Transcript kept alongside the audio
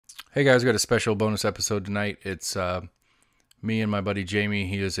Hey guys, we got a special bonus episode tonight. It's me and my buddy Jamie.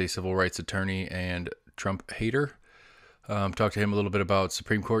 He is a civil rights attorney and Trump hater. Talked to him a little bit about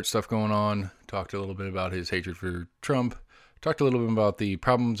Supreme Court stuff going on. Talked a little bit about his hatred for Trump. Talked a little bit about the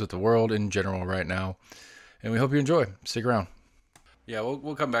problems with the world in general right now. And we hope you enjoy. Stick around. Yeah,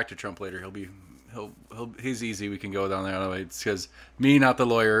 we'll come back to Trump later. He's easy. We can go down there anyway. It's because me, not the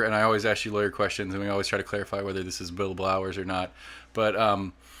lawyer, and I always ask you lawyer questions, and we always try to clarify whether this is billable hours or not. But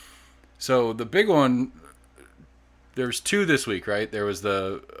so the big one, there's two this week, right? There was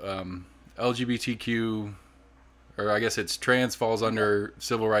the LGBTQ, or I guess it's trans falls under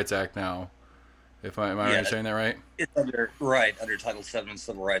Civil Rights Act now. Am I understanding that right? It's under Title VII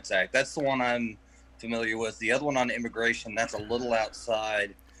Civil Rights Act. That's the one I'm familiar with. The other one on immigration, that's a little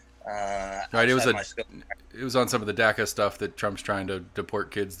outside. Right. Scope. It was on some of the DACA stuff that Trump's trying to deport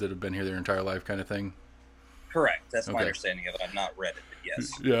kids that have been here their entire life, kind of thing. Correct. That's my understanding of it. I've not read it, but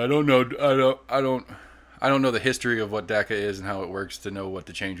yes. Yeah, I don't know. I don't know the history of what DACA is and how it works to know what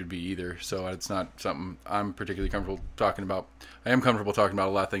the change would be either. So it's not something I'm particularly comfortable talking about. I am comfortable talking about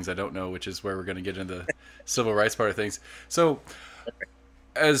a lot of things I don't know, which is where we're going to get into the civil rights part of things. So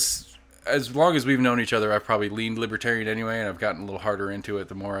as long as we've known each other, I've probably leaned libertarian anyway, and I've gotten a little harder into it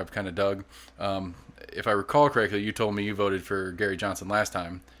the more I've kind of dug. If I recall correctly, you told me you voted for Gary Johnson last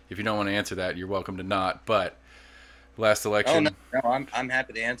time. If you don't want to answer that, you're welcome to not. But last election... Oh, no, I'm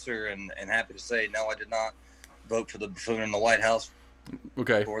happy to answer and happy to say, no, I did not vote for the buffoon in the White House.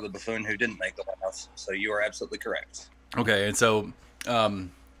 Okay. Or the buffoon who didn't make the White House. So you are absolutely correct. Okay, and so...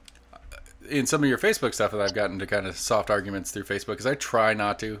 in some of your Facebook stuff that I've gotten to kind of soft arguments through Facebook, because I try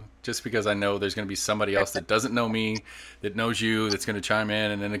not to, just because I know there's going to be somebody else that doesn't know me, that knows you, that's going to chime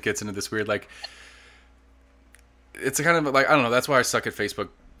in, and then it gets into this weird, like, it's a kind of like, I don't know, that's why I suck at Facebook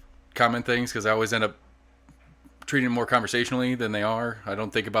comment things, because I always end up treating them more conversationally than they are. I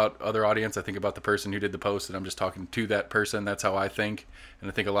don't think about other audience. I think about the person who did the post, and I'm just talking to that person. That's how I think. And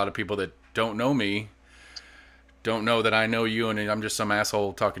I think a lot of people that don't know me don't know that I know you, and I'm just some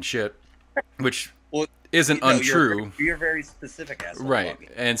asshole talking shit. Which isn't untrue. You're very specific asshole. Right.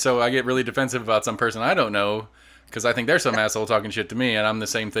 And so I get really defensive about some person I don't know because I think they're some asshole talking shit to me, and I'm the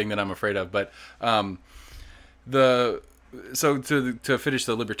same thing that I'm afraid of. But to finish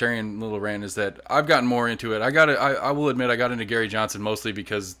the libertarian little rant is that I've gotten more into it. I will admit I got into Gary Johnson mostly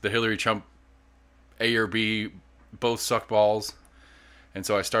because the Hillary Trump A or B both suck balls. And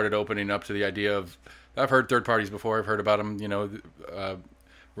so I started opening up to the idea of, I've heard third parties before. I've heard about them,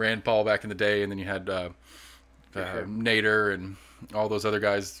 Rand Paul back in the day, and then you had Nader and all those other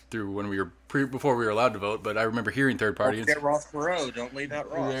guys through when we were before we were allowed to vote. But I remember hearing third parties. Don't forget Ross Perot. Don't leave out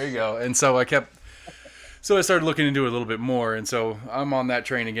Ross. There you go. And so I started looking into it a little bit more, and so I'm on that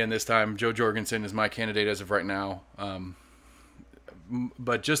train again this time. Joe Jorgensen is my candidate as of right now,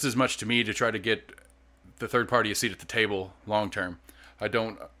 but just as much to me to try to get the third party a seat at the table long term. I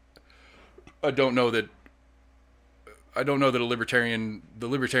don't know that the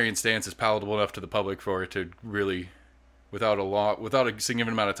libertarian stance is palatable enough to the public for it to really, without a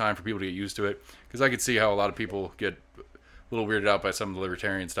significant amount of time for people to get used to it. Because I could see how a lot of people get a little weirded out by some of the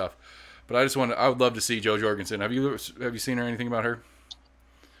libertarian stuff. But I would love to see Jo Jorgensen. Have you seen her, anything about her?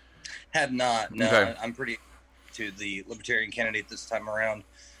 Have not. No, okay. I'm pretty to the libertarian candidate this time around.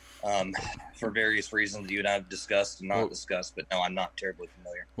 For various reasons you and I have discussed and not discussed, but no, I'm not terribly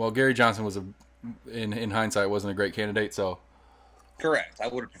familiar. Well, Gary Johnson was in hindsight, wasn't a great candidate, so. Correct. I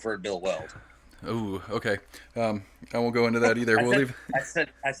would have preferred Bill Weld. Ooh, okay. I won't go into that either. I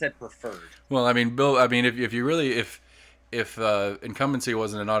said preferred. Well, I mean, Bill. I mean, if incumbency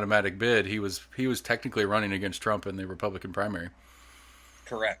wasn't an automatic bid, he was technically running against Trump in the Republican primary.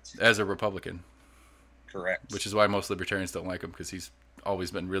 Correct. As a Republican. Correct. Which is why most libertarians don't like him, because he's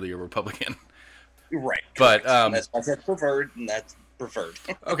always been really a Republican. Right. But that's why I said preferred, and that's preferred.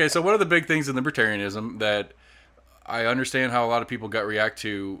 Okay, so one of the big things in libertarianism that I understand how a lot of people react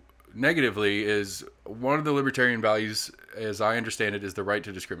to negatively is one of the libertarian values, as I understand it, is the right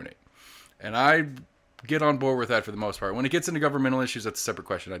to discriminate. And I get on board with that for the most part. When it gets into governmental issues, that's a separate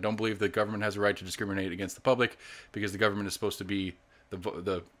question. I don't believe the government has a right to discriminate against the public, because the government is supposed to be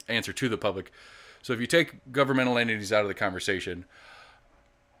the answer to the public. So if you take governmental entities out of the conversation,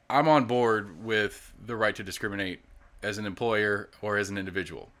 I'm on board with the right to discriminate as an employer or as an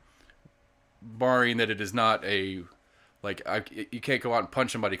individual, barring that it is not you can't go out and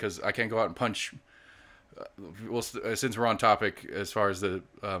punch somebody, because I can't go out and punch. Since we're on topic as far as the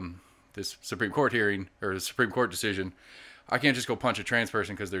this Supreme Court hearing or the Supreme Court decision, I can't just go punch a trans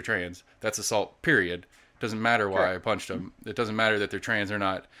person because they're trans. That's assault, period. Doesn't matter why I punched them. It doesn't matter that they're trans or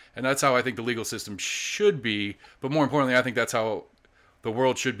not. And that's how I think the legal system should be. But more importantly, I think that's how the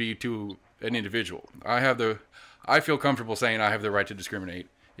world should be to an individual. I feel comfortable saying I have the right to discriminate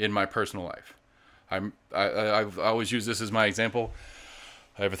in my personal life. I've always used this as my example.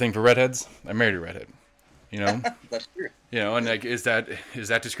 I have a thing for redheads. I married a redhead. You know, That's true. you know, and like, is that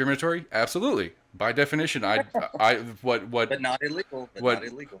discriminatory? Absolutely. By definition, But not illegal. Not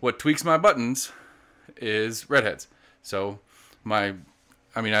illegal. What tweaks my buttons is redheads. So I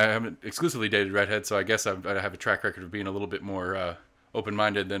haven't exclusively dated redheads, so I guess I have a track record of being a little bit more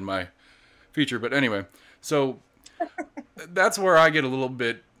open-minded than my feature. But anyway, so that's where I get a little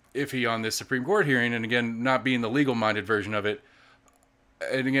bit iffy on this Supreme Court hearing, and again, not being the legal-minded version of it.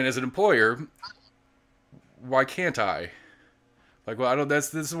 And again, as an employer, why can't I? Like, well, I don't.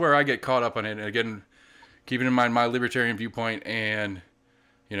 This is where I get caught up on it. And again, keeping in mind my libertarian viewpoint, and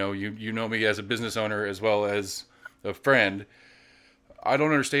you know me as a business owner as well as a friend. I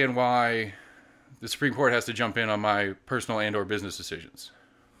don't understand why the Supreme Court has to jump in on my personal and/or business decisions.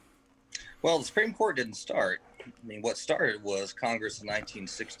 Well, the Supreme Court didn't start. I mean, what started was Congress in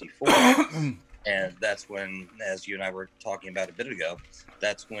 1964. And that's when, as you and I were talking about a bit ago,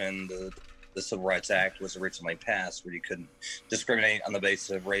 that's when the Civil Rights Act was originally passed, where you couldn't discriminate on the basis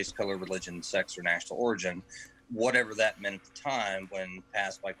of race, color, religion, sex, or national origin, whatever that meant at the time when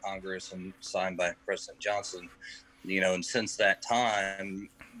passed by Congress and signed by President Johnson. And since that time,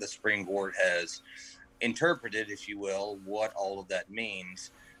 the Supreme Court has interpreted, if you will, what all of that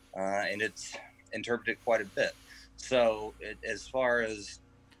means, and it's interpreted quite a bit. So as far as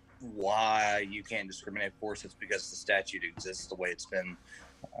why you can't discriminate, of course, it's because the statute exists the way it's been,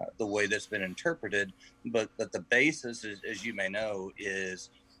 the way that's been interpreted. But the basis, as you may know,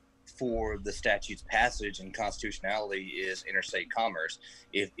 is for the statute's passage and constitutionality is interstate commerce.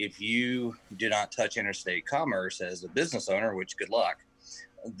 If you do not touch interstate commerce as a business owner, which good luck,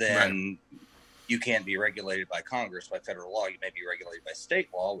 then you can't be regulated by Congress, by federal law. You may be regulated by state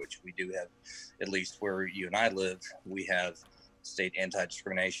law, which we do have, at least where you and I live, we have state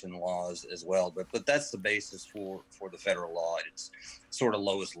anti-discrimination laws as well. But that's the basis for the federal law. It's sort of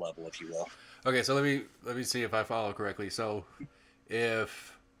lowest level, if you will. Okay, so let me see if I follow correctly. So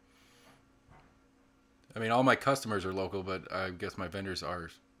all my customers are local, but I guess my vendors are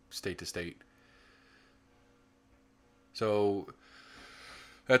state to state. So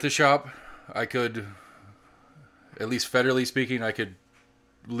at the shop, I could, at least federally speaking, I could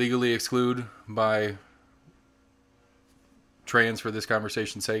legally exclude by trans for this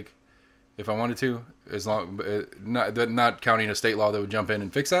conversation's sake, if I wanted to, as long not counting a state law that would jump in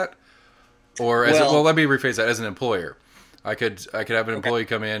and fix that. Or let me rephrase that. As an employer, I could have an employee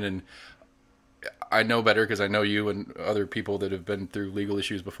come in, and I know better because I know you and other people that have been through legal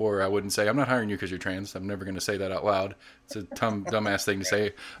issues before. I wouldn't say, I'm not hiring you because you're trans. I'm never going to say that out loud. It's a dumbass thing to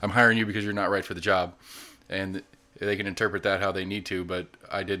say. I'm hiring you because you're not right for the job. And they can interpret that how they need to, but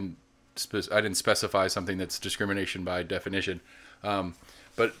I didn't specify something that's discrimination by definition.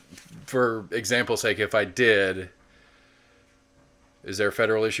 But for example's sake, if I did, is there a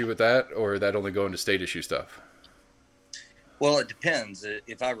federal issue with that, or would that only go into state issue stuff? Well, it depends.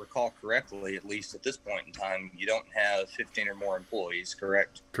 If I recall correctly, at least at this point in time, you don't have 15 or more employees,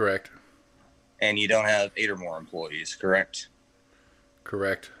 correct? Correct. And you don't have 8 or more employees, correct?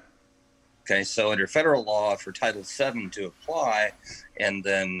 Correct. Okay, so under federal law, for Title VII to apply, and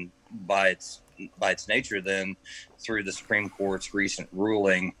then by its nature, then through the Supreme Court's recent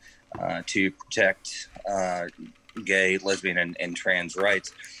ruling to protect gay, lesbian, and trans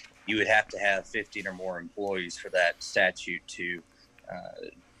rights, you would have to have 15 or more employees for that statute to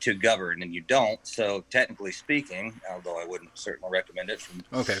govern, and you don't. So technically speaking, although I wouldn't certainly recommend it from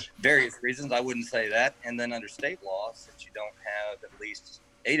various reasons, I wouldn't say that. And then under state law, since you don't have at least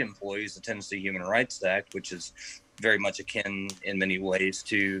 8 employees, the Tennessee Human Rights Act, which is very much akin in many ways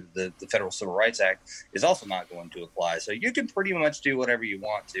to the Federal Civil Rights Act, is also not going to apply. So you can pretty much do whatever you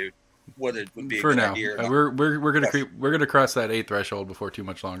want to, whether it would be a good idea or not. We're gonna cross that 8 threshold before too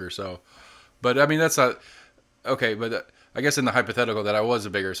much longer. So, but I mean that's not okay. But I guess in the hypothetical that I was a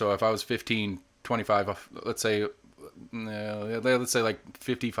bigger, so if I was 15, 25, let's say like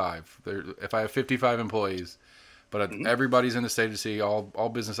 55. If I have 55 employees, but everybody's in the state of Tennessee, all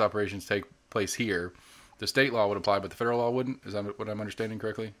business operations take place here. The state law would apply, but the federal law wouldn't. Is that what I'm understanding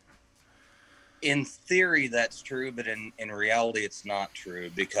correctly? In theory, that's true, but in reality, it's not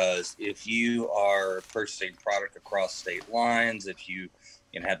true, because if you are purchasing product across state lines, if you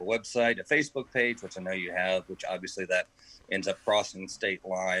have a website, a Facebook page, which I know you have, which obviously that ends up crossing state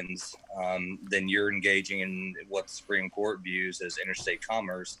lines, then you're engaging in what the Supreme Court views as interstate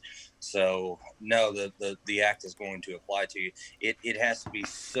commerce. So no, the act is going to apply to you. It has to be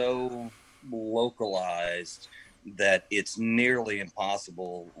so localized that it's nearly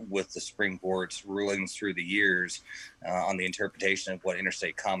impossible with the Supreme Court's rulings through the years on the interpretation of what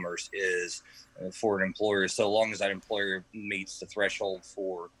interstate commerce is for an employer, so long as that employer meets the threshold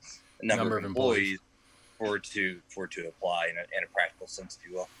for a number of employees for it to apply in a practical sense, if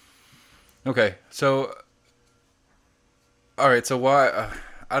you will. Okay, so all right, so why?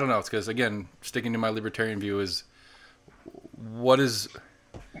 I don't know. It's because, again, sticking to my libertarian view is what is.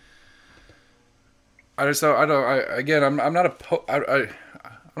 I just don't. I'm not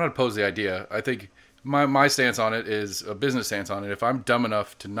opposed to the idea. I think my stance on it is a business stance on it. If I'm dumb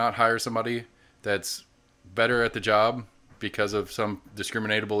enough to not hire somebody that's better at the job because of some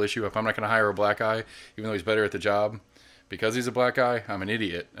discriminatable issue, if I'm not going to hire a black guy even though he's better at the job because he's a black guy, I'm an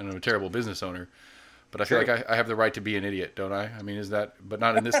idiot and I'm a terrible business owner. But I feel like I have the right to be an idiot, don't I? I mean, is that, but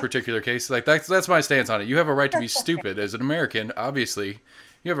not in this particular case. Like that's my stance on it. You have a right to be stupid as an American. Obviously,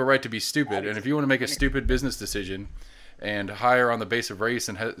 you have a right to be stupid. And if you want to make a stupid business decision and hire on the base of race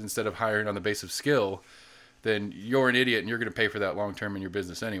instead of hiring on the base of skill, then you're an idiot and you're going to pay for that long term in your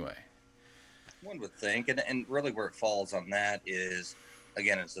business anyway. One would think, and really where it falls on that is,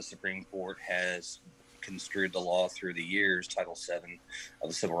 again, as the Supreme Court has construed the law through the years, Title VII of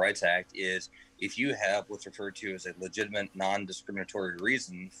the Civil Rights Act, is if you have what's referred to as a legitimate non-discriminatory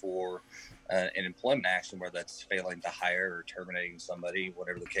reason for an employment action, whether that's failing to hire or terminating somebody,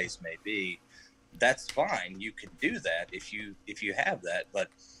 whatever the case may be, that's fine. You can do that if you have that, but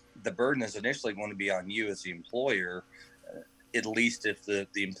the burden is initially going to be on you as the employer, at least if the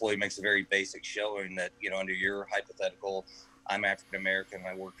employee makes a very basic showing that, under your hypothetical, I'm African American,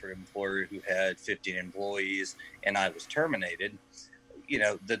 I work for an employer who had 15 employees and I was terminated,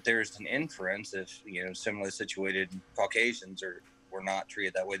 that there's an inference if, similarly situated Caucasians were not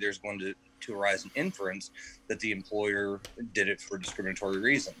treated that way, there's going to arise an inference that the employer did it for a discriminatory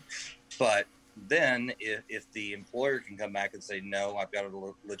reason. But then if the employer can come back and say, no, I've got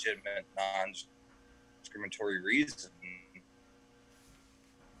a legitimate non-discriminatory reason,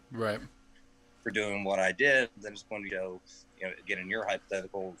 right, for doing what I did, then it's going to go, again, in your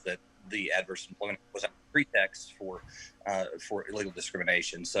hypothetical, that the adverse employment was a pretext for illegal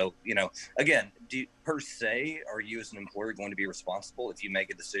discrimination. So, again, per se, are you as an employer going to be responsible if you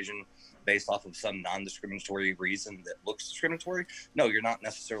make a decision based off of some non-discriminatory reason that looks discriminatory? No, you're not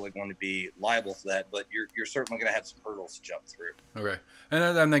necessarily going to be liable for that, but you're certainly going to have some hurdles to jump through. Okay.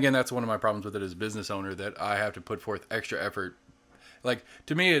 And again, that's one of my problems with it as a business owner, that I have to put forth extra effort. Like,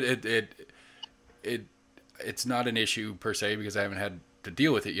 to me, it's not an issue per se because I haven't had to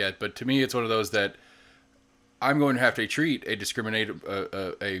deal with it yet. But to me, it's one of those that I'm going to have to treat a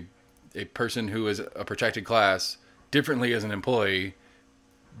person who is a protected class differently as an employee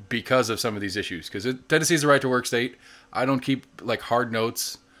because of some of these issues. Because Tennessee is a right to work state. I don't keep like hard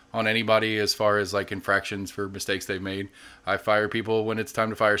notes on anybody as far as like infractions for mistakes they've made. I fire people when it's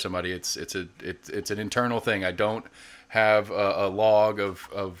time to fire somebody. It's an internal thing. I don't have a log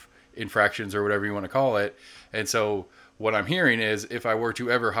of infractions or whatever you want to call it. And so what I'm hearing is if I were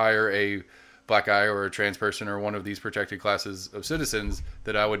to ever hire a black guy or a trans person or one of these protected classes of citizens,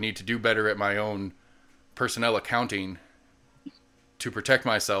 that I would need to do better at my own personnel accounting to protect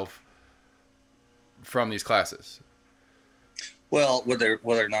myself from these classes. Well, whether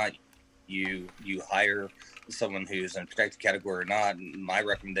or not you hire someone who's in a protected category or not, my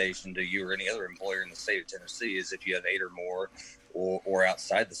recommendation to you or any other employer in the state of Tennessee is if you have 8 or more, or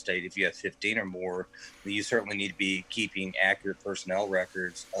outside the state, if you have 15 or more, you certainly need to be keeping accurate personnel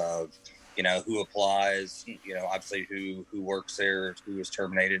records of, who applies, obviously who works there, who was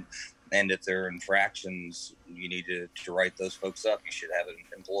terminated. And if there are infractions, you need to write those folks up. You should have an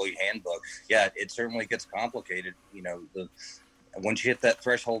employee handbook. Yeah, it certainly gets complicated. Once you hit that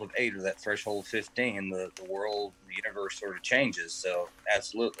threshold of 8 or that threshold of 15, the world, the universe sort of changes. So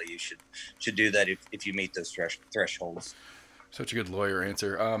absolutely, you should do that if you meet those thresholds. Such a good lawyer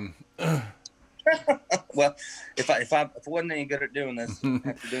answer. Well, if I wasn't any good at doing this,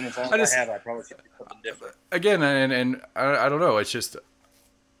 after doing this long as I have, I probably should do something different. Again, and I don't know. It's just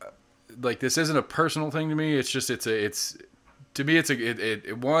like, this isn't a personal thing to me. It's just to me it's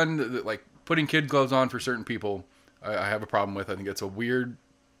one, like putting kid gloves on for certain people. I have a problem with. I think it's a weird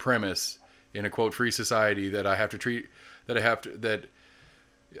premise in a quote free society that I have to treat,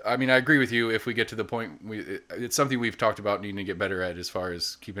 I mean, I agree with you. If we get to the point, it's something we've talked about needing to get better at as far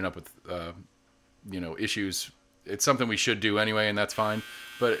as keeping up with, issues. It's something we should do anyway, and that's fine.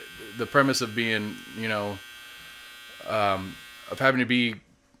 But the premise of being, of having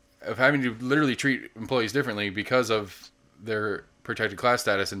to literally treat employees differently because of their protected class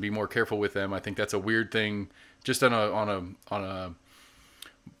status and be more careful with them, I think that's a weird thing. Just on a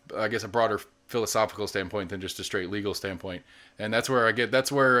I guess a broader philosophical standpoint than just a straight legal standpoint. And that's where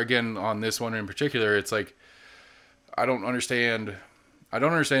again, on this one in particular, it's like, I don't understand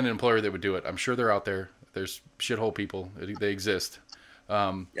an employer that would do it. I'm sure they're out there. There's shithole people. They exist.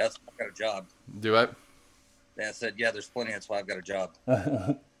 Yeah, that's why I've got a job. Do I? Yeah, I said, yeah, there's plenty. That's why I've got a job.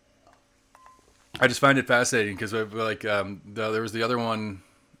 I just find it fascinating because like there was the other one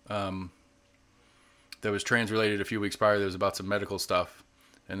that was trans related a few weeks prior. That was about some medical stuff,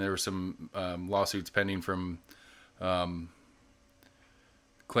 and there were some lawsuits pending from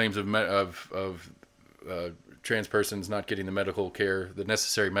claims of trans persons not getting the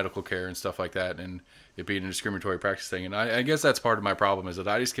necessary medical care and stuff like that, and it being a discriminatory practice thing. And I guess that's part of my problem, is that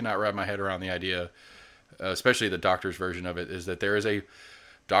I just cannot wrap my head around the idea, especially the doctor's version of it, is that there is a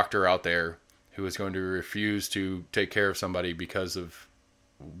doctor out there who is going to refuse to take care of somebody because of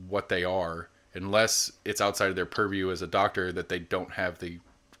what they are, unless it's outside of their purview as a doctor, that they don't have the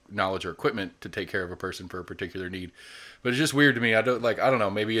knowledge or equipment to take care of a person for a particular need. But it's just weird to me. I don't know,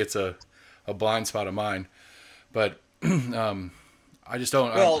 maybe it's a blind spot of mine, but I just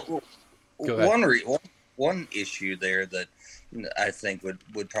don't. Well, one issue there that I think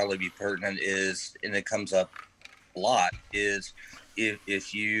would probably be pertinent is, and it comes up a lot, is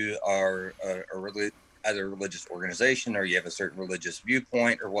if you are either a religious organization or you have a certain religious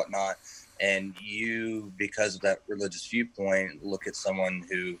viewpoint or whatnot, and you, because of that religious viewpoint, look at someone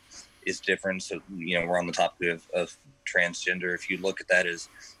who is different. So, we're on the topic of transgender. If you look at that as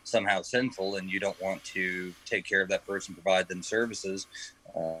somehow sinful and you don't want to take care of that person, provide them services,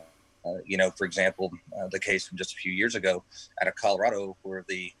 for example, the case from just a few years ago out of Colorado, where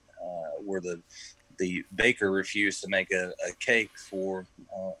the baker refused to make a cake for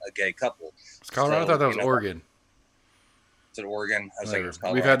a gay couple. It's Colorado. I thought that was Oregon. Is it Oregon? I was thinking it was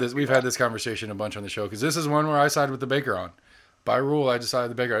Colorado. We've had this conversation a bunch on the show, because this is one where I side with the baker on. By rule, I decided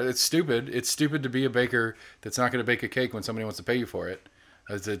the baker. It's stupid. It's stupid to be a baker that's not going to bake a cake when somebody wants to pay you for it.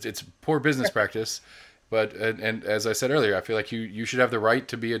 It's poor business practice. But and as I said earlier, I feel like you should have the right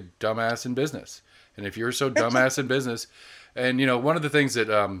to be a dumbass in business. And if you're so dumbass in business, and one of the things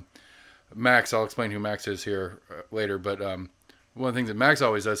that Max, I'll explain who Max is here later, but one of the things that Max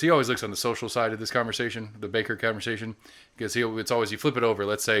always does, he always looks on the social side of this conversation, the baker conversation, because it's always, you flip it over.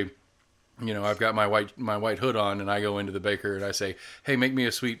 Let's say, I've got my white hood on, and I go into the baker and I say, "Hey, make me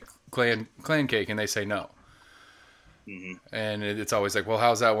a sweet clan cake," and they say no. Mm-hmm. And it's always like, well,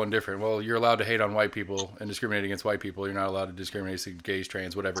 how's that one different? Well, you're allowed to hate on white people and discriminate against white people. You're not allowed to discriminate against gays,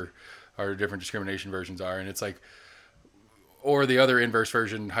 trans, whatever our different discrimination versions are. And it's like, or the other inverse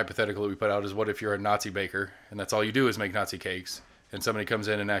version hypothetical that we put out is, what if you're a Nazi baker and that's all you do is make Nazi cakes, and somebody comes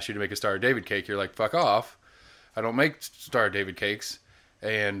in and asks you to make a Star of David cake? You're like, fuck off. I don't make Star of David cakes.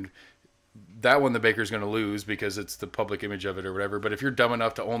 And that one the baker's going to lose because it's the public image of it or whatever. But if you're dumb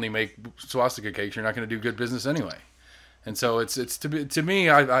enough to only make swastika cakes, you're not going to do good business anyway. And so it's to me,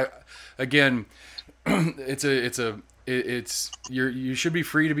 I again, you should be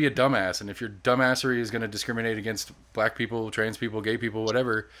free to be a dumbass. And if your dumbassery is going to discriminate against black people, trans people, gay people,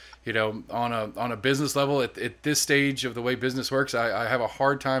 whatever, on a business level, at this stage of the way business works, I have a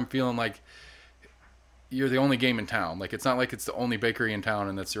hard time feeling like you're the only game in town. Like, it's not like it's the only bakery in town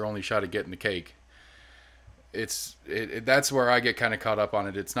and that's your only shot at getting the cake. That's where I get kind of caught up on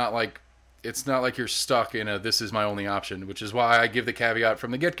it. It's not like you're stuck in this is my only option, which is why I give the caveat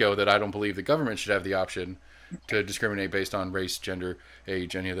from the get-go that I don't believe the government should have the option to discriminate based on race, gender,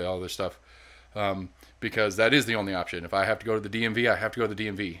 age, any of the other stuff, because that is the only option. If I have to go to the DMV, I have to go to the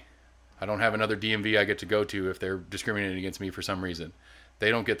DMV. I don't have another DMV I get to go to if they're discriminating against me for some reason. They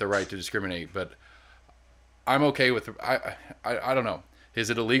don't get the right to discriminate, but I'm okay with. I don't know. Is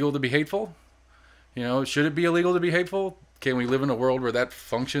it illegal to be hateful? Should it be illegal to be hateful? Can we live in a world where that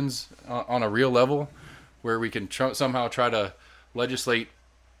functions on a real level, where we can somehow try to legislate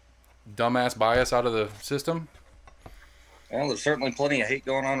dumbass bias out of the system? Well, there's certainly plenty of hate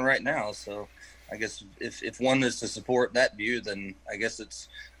going on right now. So I guess if one is to support that view, then I guess it's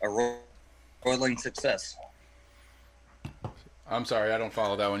a roiling success. I'm sorry, I don't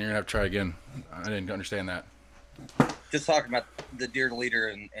follow that one. You're going to have to try again. I didn't understand that. Just talking about the dear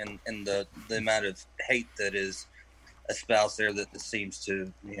leader and the amount of hate that is espoused there, that seems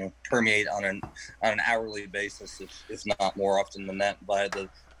to permeate on an hourly basis, if not more often than that, by the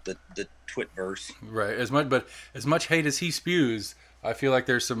Twitverse. Right. As much hate as he spews, I feel like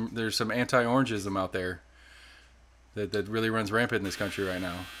there's some anti-orangism out there that really runs rampant in this country right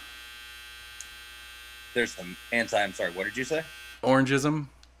now. There's some I'm sorry, what did you say? Orangism.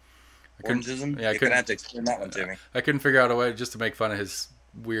 Orangism? Yeah, you're going to have to explain that one to me. I couldn't figure out a way just to make fun of his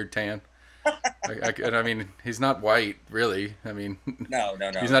weird tan. And I mean, he's not white, really. I mean, No, no,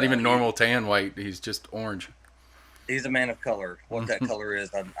 he's no, not no. even normal tan white. He's just orange. He's a man of color. What that color is,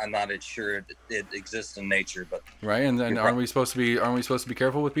 I'm not sure it exists in nature, but Right, and you're aren't probably we supposed to be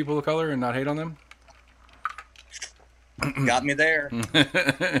careful with people of color and not hate on them? got me there.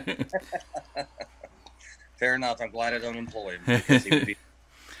 Fair enough. I'm glad I don't employ him because he would be.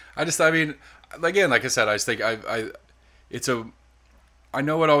 I mean, again, like I said, I just think it's a, I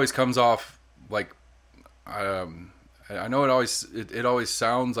know it always comes off like, I know it always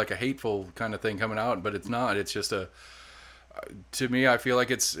sounds like a hateful kind of thing coming out, but it's not. It's just to me, I feel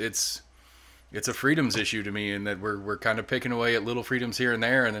like it's a freedoms issue to me, and that we're kind of picking away at little freedoms here and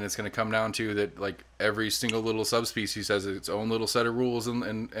there, and then it's going to come down to that, like, every single little subspecies has its own little set of rules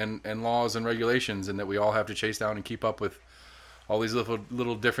and laws and regulations, and that we all have to chase down and keep up with all these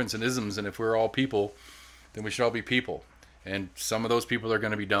little difference and isms. And if we're all people, then we should all be people. And some of those people are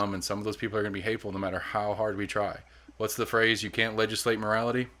going to be dumb, and some of those people are going to be hateful, no matter how hard we try. What's the phrase? You can't legislate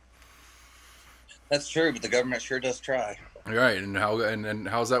morality. That's true, but the government sure does try. Right, and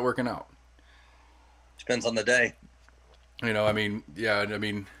how's that working out? Depends on the day. You know, I mean, yeah, I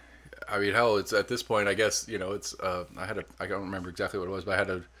mean, hell, it's at this point, I guess, you know, it's, I don't remember exactly what it was, but I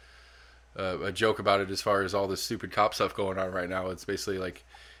had a joke about it as far as all this stupid cop stuff going on right now. It's basically like,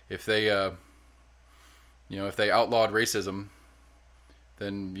 if they, if they outlawed racism,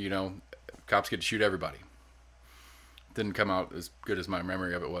 then, cops get to shoot everybody. Didn't come out as good as my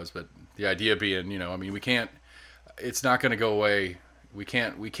memory of it was, but the idea being, I mean, it's not going to go away. We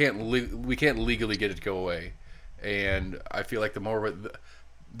can't legally get it to go away. And I feel like the more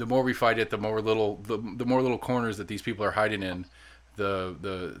we fight it, the more little corners that these people are hiding in,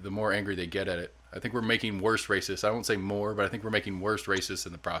 the more angry they get at it. I think we're making worse racists. I won't say more, but I think we're making worse racists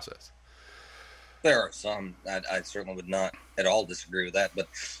in the process. There are some. I certainly would not at all disagree with that. But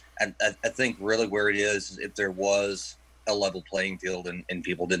I think really where it is, if there was a level playing field and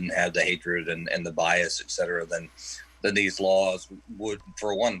people didn't have the hatred and the bias, et cetera, then these laws wouldn't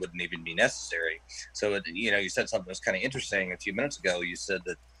even be necessary. So, you said something that was kind of interesting a few minutes ago. You said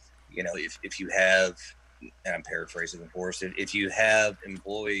that, if you have, and I'm paraphrasing, of course, if you have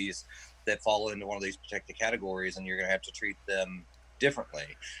employees that fall into one of these protected categories, and you're going to have to treat them differently,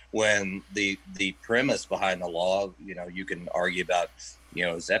 when the premise behind the law, you can argue about,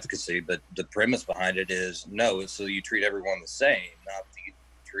 its efficacy, but the premise behind it is no, so you treat everyone the same, not that you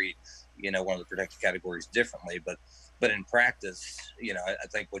treat, one of the protected categories differently. But in practice, I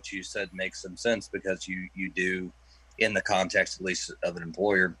think what you said makes some sense, because you do, in the context at least of an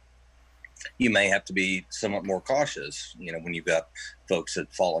employer, you may have to be somewhat more cautious, when you've got folks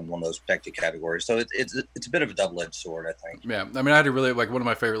that fall in one of those protected categories. So it's a bit of a double-edged sword, I think. Yeah, I mean, I had to really, like, one of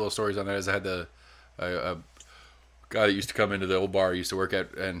my favorite little stories on that is I had a guy that used to come into the old bar I used to work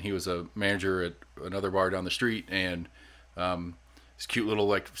at, and he was a manager at another bar down the street, and this cute little,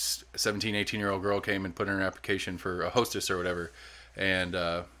 like, 17, 18-year-old girl came and put in her application for a hostess or whatever, and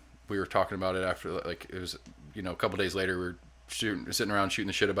we were talking about it after, like, it was, a couple days later, we were sitting around shooting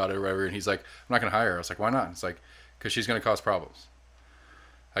the shit about it or whatever, and he's like, I'm not going to hire her. I was like, why not? It's like, because she's going to cause problems.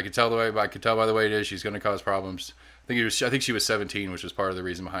 I could tell by the way it is, she's going to cause problems. I think she was 17, which was part of the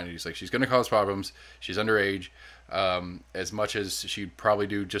reason behind it. He's like, she's going to cause problems. She's underage. As much as she'd probably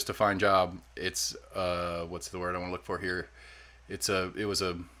do just a fine job, it's what's the word I want to look for here? It was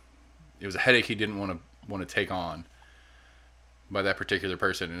a headache he didn't want to take on by that particular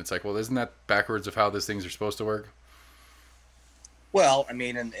person. And it's like, well, isn't that backwards of how these things are supposed to work? Well, I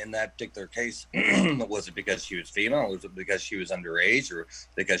mean, in that particular case, was it because she was female? Was it because she was underage, or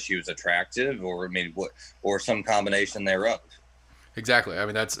because she was attractive, or or some combination thereof? Exactly. I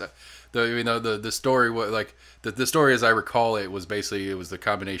mean, that's the story. Like the story, as I recall it, was basically it was the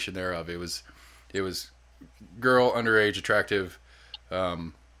combination thereof. It was girl, underage, attractive,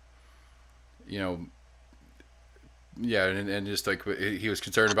 yeah, and just like he was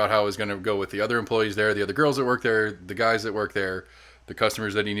concerned about how it was going to go with the other employees there, the other girls that work there, the guys that work there, the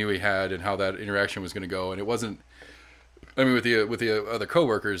customers that he knew he had, and how that interaction was going to go. And it wasn't. I mean, with the other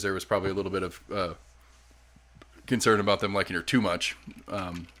coworkers, there was probably a little bit of concern about them liking her too much,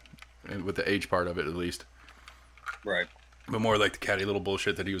 and with the age part of it at least. Right. But more like the catty little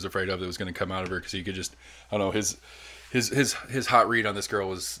bullshit that he was afraid of that was going to come out of her, because he could just, I don't know, his hot read on this girl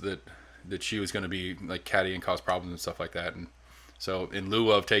was that she was going to be like catty and cause problems and stuff like that. And so in lieu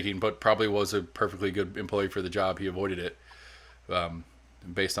of taking, but probably was a perfectly good employee for the job, he avoided it,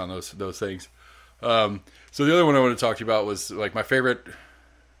 based on those things. So the other one I want to talk to you about was like my favorite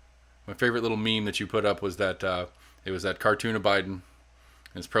little meme that you put up was that it was that cartoon of Biden and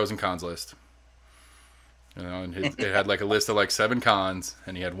his pros and cons list. And it had like a list of like 7 cons,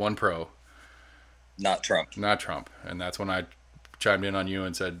 and he had 1 pro. not Trump. Not Trump. And that's when I chimed in on you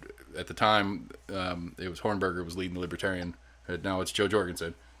and said, at the time, it was Hornberger was leading the Libertarian. Now it's Joe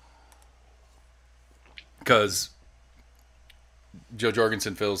Jorgensen. Because Joe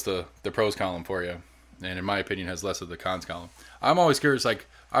Jorgensen fills the pros column for you, and in my opinion has less of the cons column. I'm always curious, like,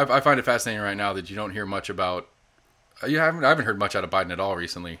 I find it fascinating right now that you don't hear much about, I haven't heard much out of Biden at all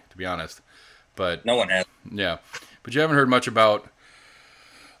recently, to be honest. But no one has. Yeah. But you haven't heard much about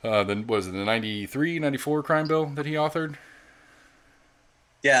the 93, 94 crime bill that he authored?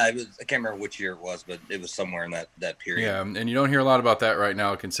 Yeah, it was. I can't remember which year it was, but it was somewhere in that period. Yeah, and you don't hear a lot about that right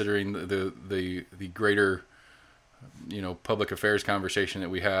now, considering the greater, public affairs conversation that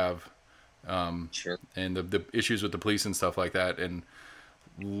we have, Sure. and the issues with the police and stuff like that. And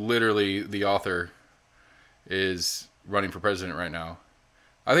literally, the author is running for president right now.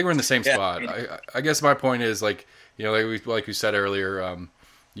 I think we're in the same spot. I guess my point is, like we said earlier,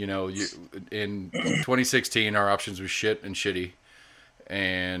 in 2016 our options were shit and shitty.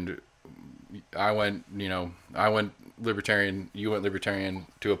 And I went libertarian. You went libertarian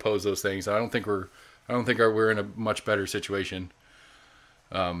to oppose those things. I don't think we're in a much better situation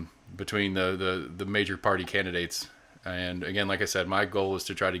between the major party candidates. And again, like I said, my goal is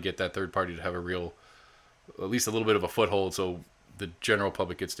to try to get that third party to have at least a little bit of a foothold, so the general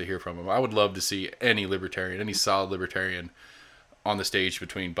public gets to hear from them. I would love to see any solid libertarian, on the stage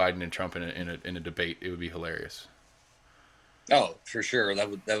between Biden and Trump in a debate. It would be hilarious. Oh, for sure. That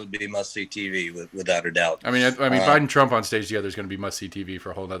would be must-see TV without a doubt. I mean, Biden and Trump on stage together is going to be must-see TV for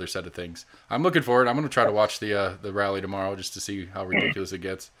a whole other set of things. I'm looking forward. I'm going to try to watch the rally tomorrow just to see how ridiculous it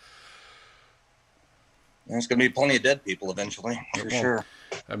gets. There's going to be plenty of dead people eventually, for sure.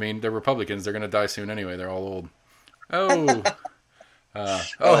 I mean, they're Republicans. They're going to die soon anyway. They're all old.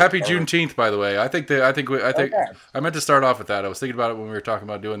 Happy Juneteenth, by the way. I meant to start off with that. I was thinking about it when we were talking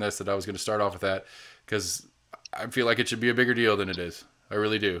about doing this, that I was going to start off with that because I feel like it should be a bigger deal than it is. I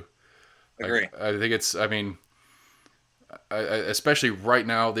really do. Agree. I think it's, especially right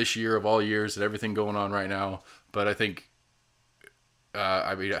now, this year of all years and everything going on right now. But I think,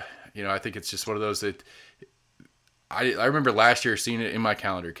 I think it's just one of those that I remember last year seeing it in my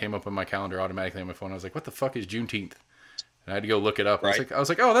calendar. It came up on my calendar automatically on my phone. I was like, what the fuck is Juneteenth? And I had to go look it up. Right. I was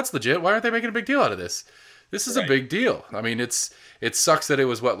like, oh, that's legit. Why aren't they making a big deal out of this? This is a big deal. I mean, it sucks that it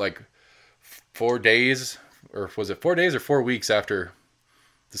was 4 days, or was it 4 days or 4 weeks after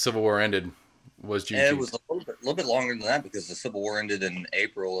the Civil War ended was Juneteenth? It was a little bit longer than that because the Civil War ended in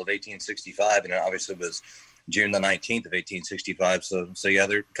April of 1865, and it obviously was June the 19th of 1865. So yeah,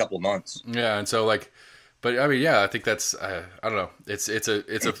 they're a couple of months. Yeah, and so but I mean, yeah, I think that's I don't know. It's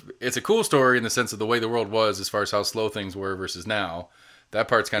a cool story in the sense of the way the world was as far as how slow things were versus now. That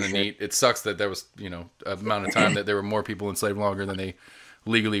part's kind of neat. It sucks that there was an amount of time that there were more people enslaved longer than they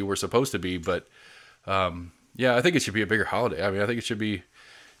legally were supposed to be. But yeah, I think it should be a bigger holiday. I mean, I think it should be,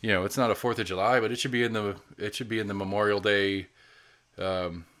 it's not a 4th of July, but it should be in the Memorial Day,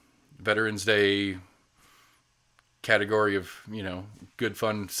 Veterans Day category of, good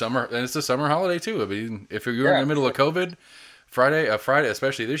fun summer. And it's a summer holiday too. I mean, if you're in the middle of COVID, Friday,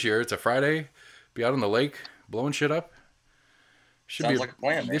 especially this year, it's a Friday, be out on the lake blowing shit up. Sounds like a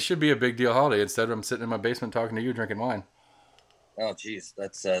plan. This should be a big deal holiday instead of I'm sitting in my basement talking to you drinking wine. Oh, geez,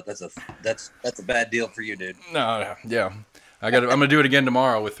 that's a bad deal for you, dude. No, yeah, I'm gonna do it again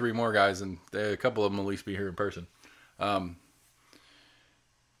tomorrow with 3 more guys, and a couple of them will at least be here in person. But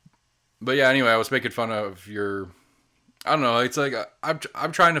yeah, anyway, I was making fun of your. I don't know. It's like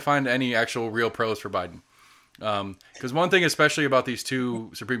I'm trying to find any actual real pros for Biden, because one thing, especially about these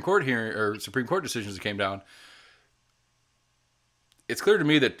 2 Supreme Court decisions that came down, it's clear to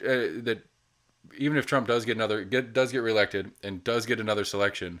me that even if Trump does get reelected and does get another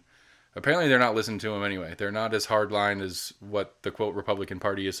selection, apparently they're not listening to him anyway. They're not as hardline as what the quote Republican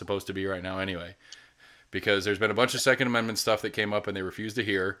Party is supposed to be right now anyway, because there's been a bunch of Second Amendment stuff that came up and they refused to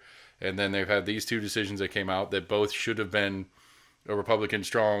hear, and then they've had these 2 decisions that came out that both should have been a Republican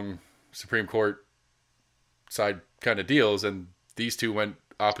strong Supreme Court side kind of deals, and these 2 went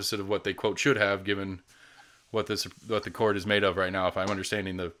opposite of what they quote should have, given what the court is made of right now, if I'm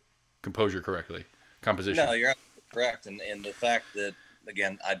understanding the composition. No, you're absolutely correct. And the fact that,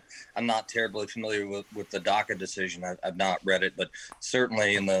 again, I'm not terribly familiar with the DACA decision. I've not read it, but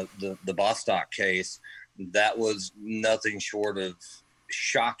certainly in the Bostock case, that was nothing short of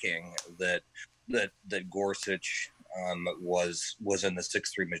shocking that Gorsuch was in the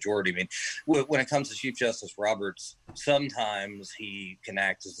 6-3 majority. I mean, when it comes to Chief Justice Roberts, sometimes he can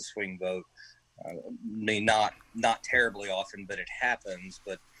act as a swing vote. I mean, not terribly often, but it happens.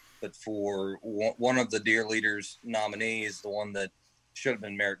 But for one of the Dear Leaders nominees, the one that should have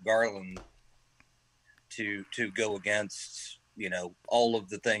been Merrick Garland, to go against, all of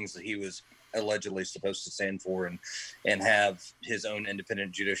the things that he was allegedly supposed to stand for, and have his own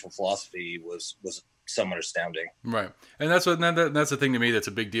independent judicial philosophy was somewhat astounding. Right, and that's the thing to me that's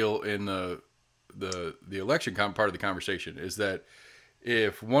a big deal in the election part of the conversation, is that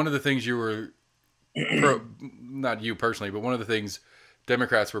if one of the things you were not you personally, but one of the things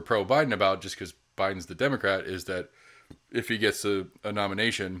Democrats were pro Biden about, just because Biden's the Democrat, is that if he gets a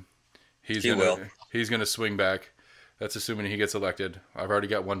nomination, he's gonna swing back. That's assuming he gets elected. I've already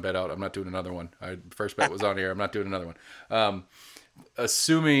got one bet out. I'm not doing another one. First bet was on here. I'm not doing another one.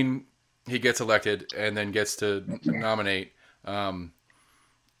 Assuming he gets elected and then gets to nominate,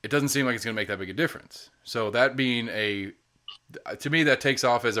 it doesn't seem like it's going to make that big a difference. So that being to me, that takes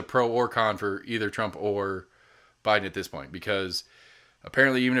off as a pro or con for either Trump or Biden at this point, because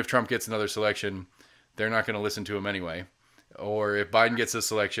apparently even if Trump gets another selection, they're not going to listen to him anyway. Or if Biden gets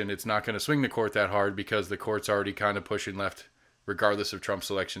this election, it's not going to swing the court that hard because the court's already kind of pushing left regardless of Trump's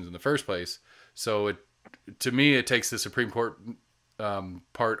elections in the first place. So to me, it takes the Supreme Court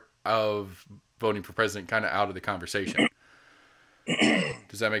part of voting for president kind of out of the conversation.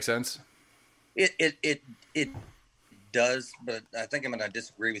 Does that make sense? It does, but I think I'm going to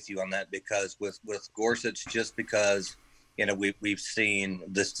disagree with you on that, because with Gorsuch, just because, we've seen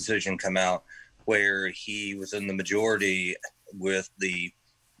this decision come out where he was in the majority with the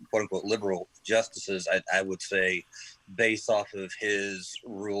quote unquote liberal justices, I would say, based off of his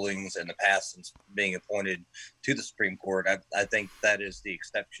rulings in the past since being appointed to the Supreme Court, I think that is the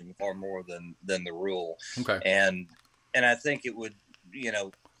exception far more than the rule. Okay. And I think it would,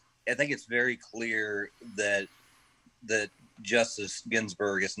 I think it's very clear that Justice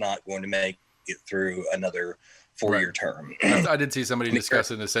Ginsburg is not going to make it through another 4-year term. I did see somebody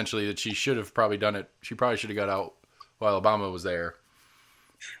discussing essentially that she should have probably done it. She probably should have got out while Obama was there.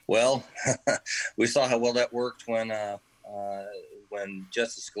 Well, we saw how well that worked when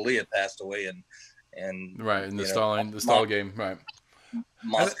Justice Scalia passed away, and right in the stall game, right?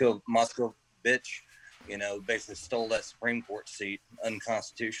 Moscow bitch, basically stole that Supreme Court seat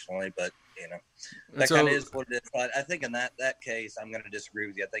unconstitutionally, but that kind of is what it is. But I think in that case, I'm going to disagree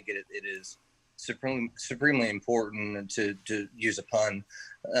with you. I think it is supremely important to use a pun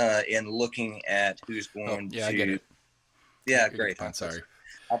in looking at who's going to. I get it. Yeah, great. I'm sorry.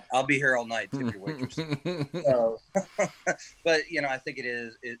 I'll be here all night. Tip your waitress. But I think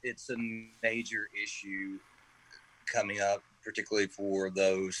it's a major issue coming up, particularly for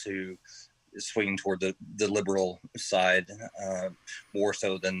those who swing toward the liberal side more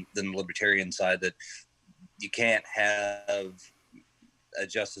so than the libertarian side. That you can't have a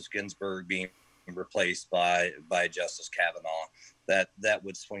Justice Ginsburg being replaced by Justice Kavanaugh. That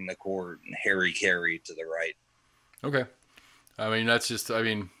would swing the court and Harry Carey to the right. Okay. I mean, that's just, I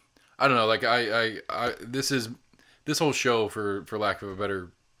don't know. Like this whole show, for lack of a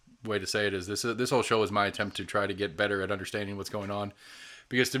better way to say it, is this whole show is my attempt to try to get better at understanding what's going on.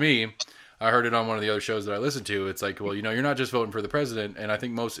 Because to me, I heard it on one of the other shows that I listened to. It's like, well, you're not just voting for the president. And I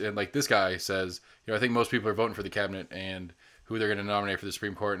think like this guy says, I think most people are voting for the cabinet and who they're going to nominate for the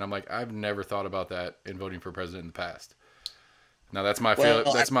Supreme Court. And I'm like, I've never thought about that in voting for president in the past. Now that's my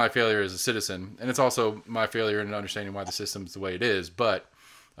my failure as a citizen, and it's also my failure in understanding why the system's the way it is. But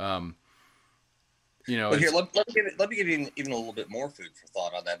Well, here, let me give you even a little bit more food for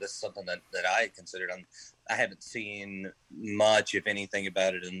thought on that. This is something that I considered. I haven't seen much, if anything,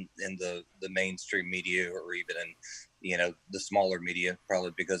 about it in the mainstream media, or even in the smaller media,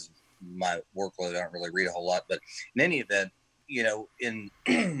 probably because of my workload. I don't really read a whole lot. But in any event,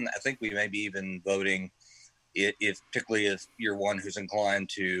 I think we may be even voting. Particularly if you're one who's inclined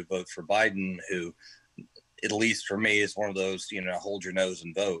to vote for Biden, who, at least for me, is one of those, hold your nose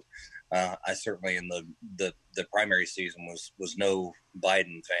and vote. I certainly in the primary season was no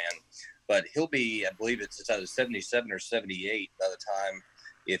Biden fan, but he'll be, I believe it's either 77 or 78 by the time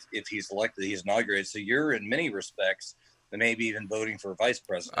if he's elected, he's inaugurated. So you're in many respects maybe even voting for vice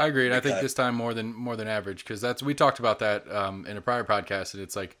president. I agree. And I think this time more than average, because we talked about that in a prior podcast, and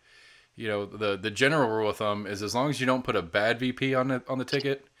it's like, the general rule of thumb is as long as you don't put a bad VP on the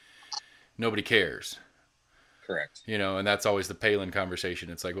ticket, nobody cares. Correct. And that's always the Palin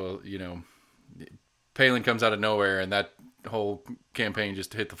conversation. It's like, well, Palin comes out of nowhere and that whole campaign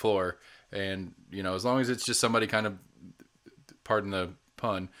just hit the floor. And, as long as it's just somebody kind of, pardon the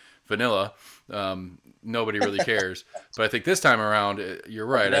pun, vanilla, nobody really cares. But I think this time around, you're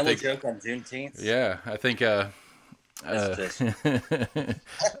right. I think joke on Juneteenth. Yeah, I think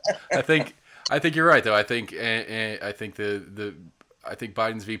I think you're right, though. I think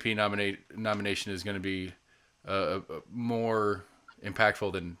Biden's VP nomination is going to be more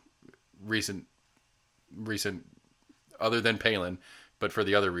impactful than recent recent, other than Palin, but for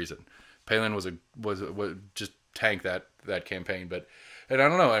the other reason. Palin was just tanked that campaign, but and I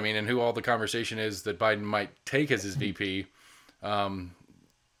don't know. I mean, and who all the conversation is that Biden might take as his VP,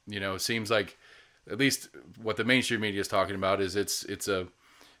 seems like at least what the mainstream media is talking about is it's a,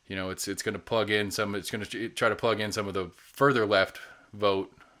 it's going to plug in some. It's going to try to plug in some of the further left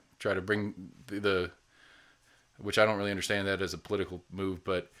vote, try to bring the which I don't really understand that as a political move,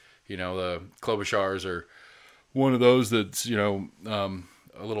 but the Klobuchars are one of those that's a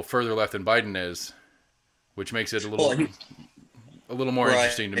little further left than Biden is, which makes it a little more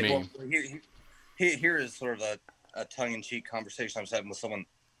interesting to me. Well, here is sort of a tongue-in-cheek conversation I was having with someone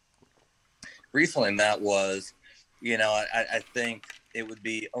recently, and that was, I think it would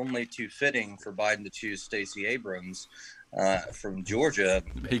be only too fitting for Biden to choose Stacey Abrams from Georgia.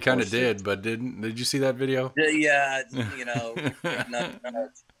 He kind of did, but did you see that video? Yeah,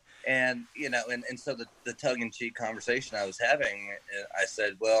 and and so the tongue-in-cheek conversation I was having, I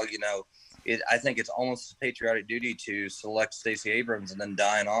said, well, I think it's almost a patriotic duty to select Stacey Abrams and then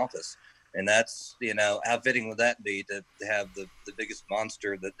die in office. And that's, how fitting would that be to have the biggest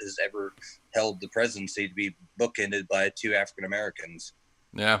monster that has ever held the presidency to be bookended by two African Americans?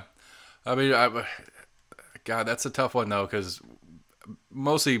 Yeah. I mean, God, that's a tough one, though, because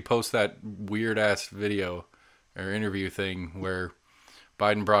mostly post that weird-ass video or interview thing where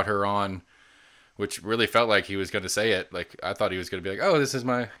Biden brought her on, which really felt like he was going to say it. Like, I thought he was going to be like, oh, this is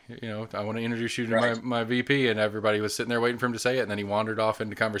my, I want to introduce you to my VP. And everybody was sitting there waiting for him to say it. And then he wandered off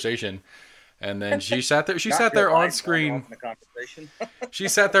into conversation. And then she sat there. She sat there on screen. She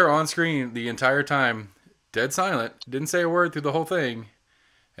sat there on screen the entire time, dead silent. Didn't say a word through the whole thing.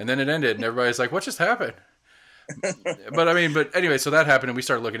 And then it ended. And everybody's like, what just happened? But anyway, so that happened. And we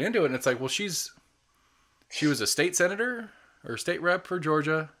started looking into it. And it's like, well, she was a state senator or state rep for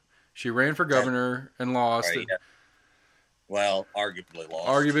Georgia. She ran for governor and lost. Right, yeah. Well, arguably lost.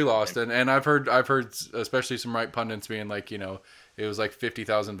 Arguably lost, and I've heard especially some right pundits being like, it was like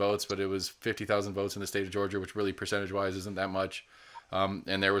 50,000 votes, but it was 50,000 votes in the state of Georgia, which really percentage wise isn't that much.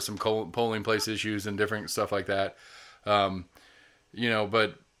 And there was some polling place issues and different stuff like that.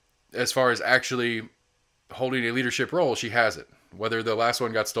 But as far as actually holding a leadership role, she has it. Whether the last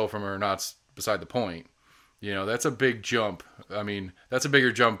one got stole from her or not's beside the point. That's a big jump. I mean, that's a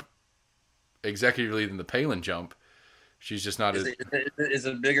bigger jump executively than the Palin jump. She's just not is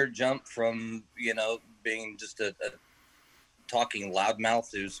a bigger jump from being just a talking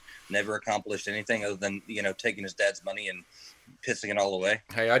loudmouth who's never accomplished anything other than taking his dad's money and pissing it all away.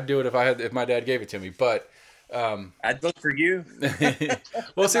 Hey, I'd do it if my dad gave it to me, but I'd vote for you.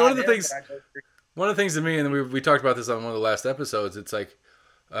 Well, see, one of the things to me, and we talked about this on one of the last episodes, it's like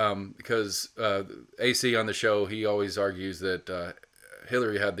because AC on the show, he always argues that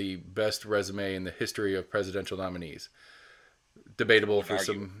Hillary had the best resume in the history of presidential nominees. Debatable for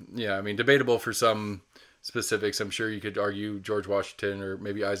some specifics. I'm sure you could argue George Washington or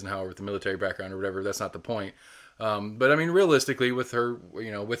maybe Eisenhower with the military background or whatever. That's not the point. But I mean, realistically, with her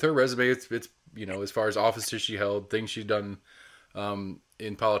resume, it's as far as offices she held, things she'd done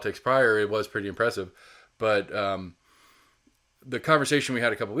in politics prior, it was pretty impressive. But the conversation we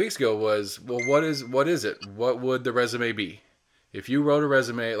had a couple weeks ago was, well, what is it? What would the resume be? If you wrote a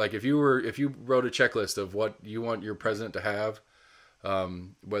resume, like if you wrote a checklist of what you want your president to have,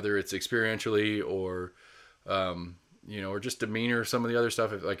 whether it's experientially or, or just demeanor, some of the other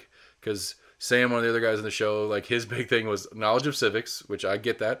stuff, because Sam, one of the other guys in the show, like his big thing was knowledge of civics, which I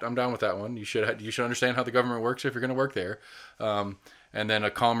get that. I'm down with that one. You should understand how the government works if you're going to work there. And then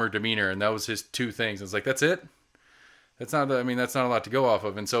a calmer demeanor. And that was his two things. It's like, that's it. That's not a lot to go off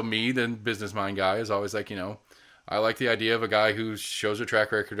of. And so me, the business mind guy, is always like, I like the idea of a guy who shows a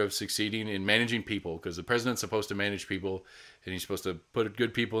track record of succeeding in managing people, because the president's supposed to manage people, and he's supposed to put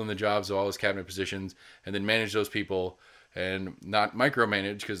good people in the jobs of all his cabinet positions, and then manage those people and not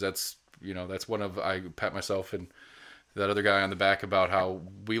micromanage, because that's one of, I pat myself and that other guy on the back about how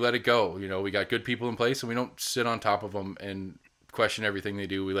we let it go. We got good people in place and we don't sit on top of them and question everything they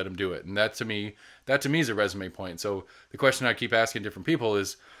do. We let them do it. And that to me is a resume point. So the question I keep asking different people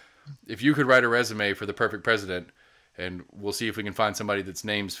is, if you could write a resume for the perfect president, and we'll see if we can find somebody that's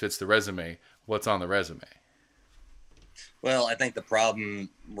names fits the resume, what's on the resume? Well, I think the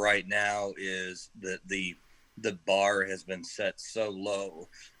problem right now is that the bar has been set so low,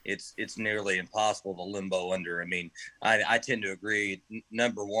 it's nearly impossible to limbo under. I mean, I tend to agree.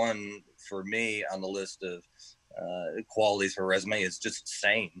 Number one for me on the list of qualities for a resume is just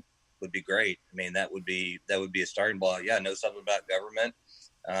sane. Would be great. I mean, that would be a starting block. Yeah, know something about government.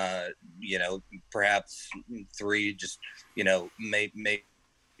 Perhaps three, just maybe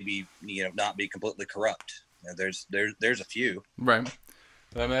not be completely corrupt. There's a few. Right.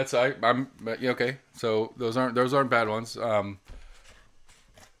 I mean, I'm okay. So those aren't bad ones.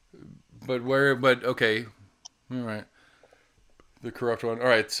 But okay. All right. The corrupt one. All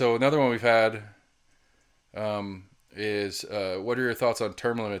right. So another one we've had is what are your thoughts on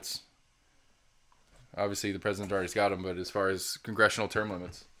term limits? Obviously, the president already got them, but as far as congressional term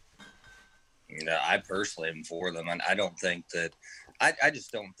limits, I personally am for them, and I don't think that. I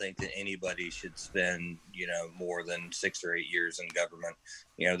just don't think that anybody should spend more than 6 or 8 years in government.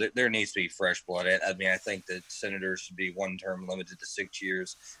 There needs to be fresh blood. I mean, I think that senators should be one term limited to 6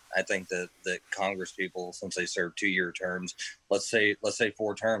 years. I think that Congress people, since they serve 2-year terms, let's say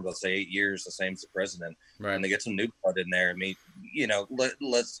 4 terms, let's say 8 years, the same as the president, right? And they get some new blood in there. I mean,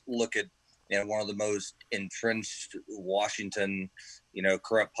 let's look at one of the most entrenched Washington,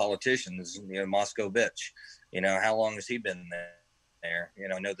 corrupt politicians, Moscow Bitch. How long has he been there?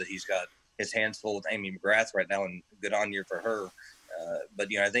 I know that he's got his hands full with Amy McGrath right now, and good on you for her. But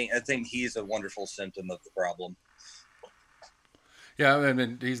I think he's a wonderful symptom of the problem. Yeah, I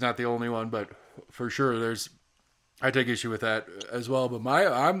mean, he's not the only one, but for sure, I take issue with that as well. But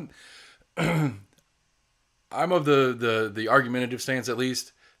I'm of the argumentative stance, at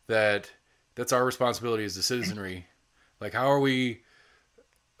least, that's our responsibility as the citizenry. Like, how are we?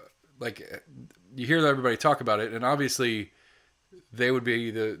 Like, you hear everybody talk about it, and obviously, they would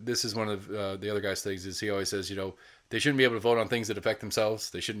be this is one of the other guy's things is he always says, they shouldn't be able to vote on things that affect themselves.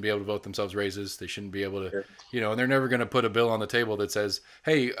 They shouldn't be able to vote themselves raises. They shouldn't be able to, and they're never going to put a bill on the table that says,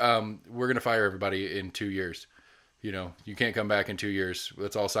 hey, we're going to fire everybody in 2 years. You can't come back in 2 years.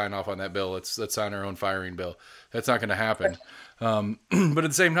 Let's all sign off on that bill. Let's sign our own firing bill. That's not going to happen. But at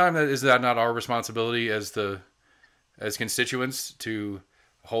the same time, is that not our responsibility as constituents to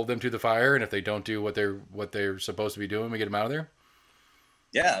hold them to the fire? And if they don't do what they're supposed to be doing, we get them out of there.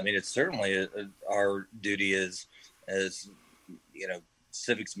 Yeah, I mean, it's certainly our duty as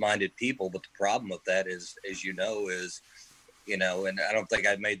civics-minded people. But the problem with that is, and I don't think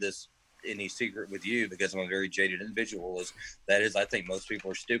I've made this any secret with you because I'm a very jaded individual. I think most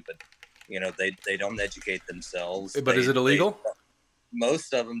people are stupid. They don't educate themselves. But is it illegal?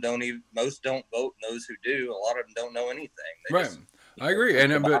 Most of them don't even. Most don't vote. And those who do, a lot of them don't know anything. Right. I agree.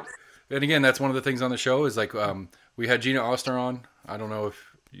 And again, that's one of the things on the show is like we had Gina Oster on. I don't know if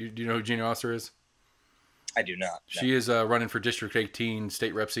do you know who Gina Oster is? I do not. No. She is running for District 18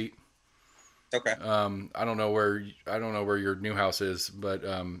 state rep seat. Okay. I don't know where your new house is, but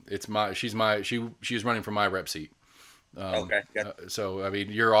she's running for my rep seat. Okay. So I mean,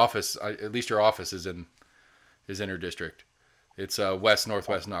 your office, at least your office is in her district. It's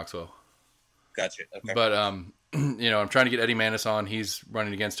northwest Knoxville. Gotcha. Okay. But I'm trying to get Eddie Manis on. He's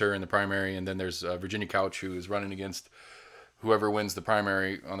running against her in the primary, and then there's Virginia Couch, who is running against whoever wins the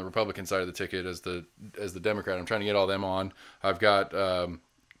primary on the Republican side of the ticket as the Democrat. I'm trying to get all them on. I've got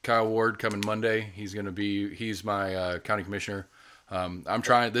Kyle Ward coming Monday. He's my county commissioner. I'm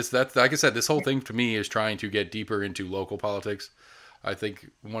trying like I said, this whole thing to me is trying to get deeper into local politics. I think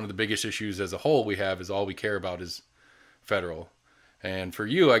one of the biggest issues as a whole we have is all we care about is federal. And for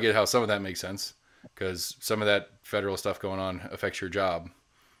you, I get how some of that makes sense because some of that federal stuff going on affects your job.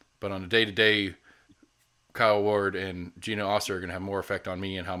 But on a day-to-day, Kyle Ward and Gina Oster are going to have more effect on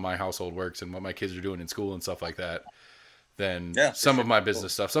me and how my household works and what my kids are doing in school and stuff like that than some of my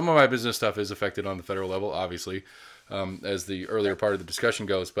business stuff. Some of my business stuff is affected on the federal level, obviously, as the earlier part of the discussion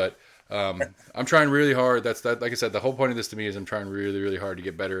goes. But I'm trying really hard. Like I said, the whole point of this to me is I'm trying really, really hard to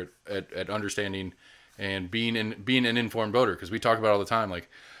get better at understanding and being an informed voter, because we talk about it all the time. Like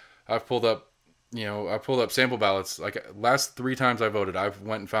I've pulled up sample ballots. Like last 3 times I voted, I've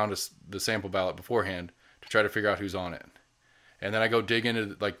went and found the sample ballot beforehand to try to figure out who's on it. And then I go dig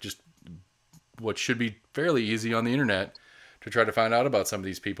into like just what should be fairly easy on the internet to try to find out about some of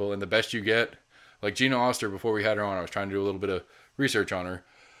these people. And the best you get, like Gina Oster, before we had her on, I was trying to do a little bit of research on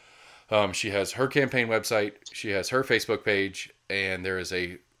her. She has her campaign website, she has her Facebook page, and there is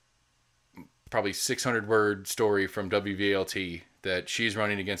a probably 600-word story from WVLT that she's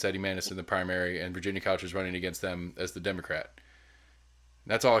running against Eddie Manis in the primary and Virginia Couch is running against them as the Democrat.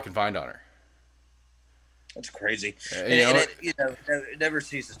 That's all I can find on her. That's crazy. It never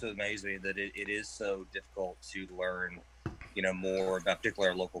ceases to amaze me that it is so difficult to learn, more about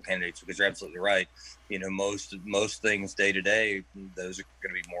particular local candidates, because you're absolutely right. Most things day to day, those are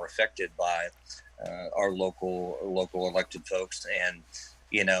going to be more affected by our local elected folks. And,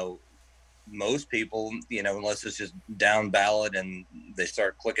 most people, unless it's just down ballot and they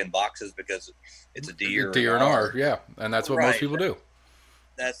start clicking boxes because it's a D or an R. Yeah. And that's what most people do.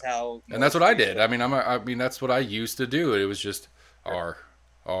 That's how, and that's what I did. I mean, that's what I used to do. It was just R.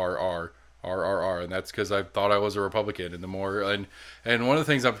 R R R R R, and that's because I thought I was a Republican. And the more and one of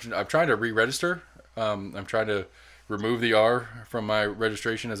the things I'm trying to re-register. I'm trying to remove the R from my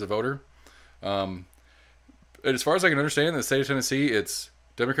registration as a voter. Um, and as far as I can understand, in the state of Tennessee, it's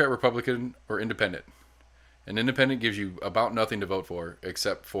Democrat, Republican, or Independent. An Independent gives you about nothing to vote for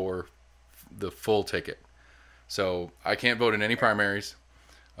except for the full ticket. So I can't vote in any primaries.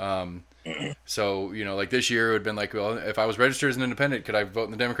 Um, so, you know, like this year it would have been like, well, if I was registered as an independent, could I vote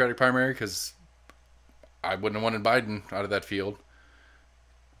in the Democratic primary? Because I wouldn't have wanted Biden out of that field.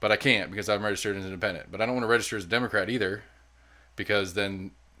 But I can't because I'm registered as an independent. But I don't want to register as a Democrat either because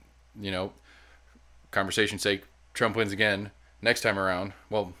then, you know, conversation's sake, Trump wins again next time around.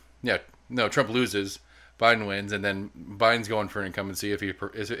 Well, yeah, no, Trump loses, Biden wins, and then Biden's going for an incumbency if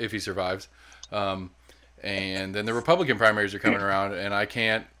he survives. And then the Republican primaries are coming around, and I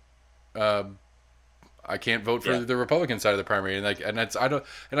can't vote for the Republican side of the primary, and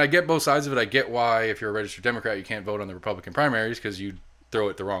I get both sides of it. I get why if you're a registered Democrat you can't vote on the Republican primaries because you throw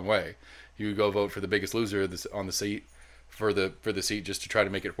it the wrong way. You go vote for the biggest loser on the seat for the seat just to try to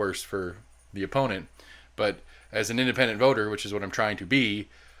make it worse for the opponent. But as an independent voter, which is what I'm trying to be,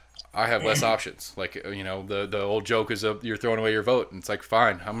 I have less options. Like, you know, the old joke is you're throwing away your vote, and it's like,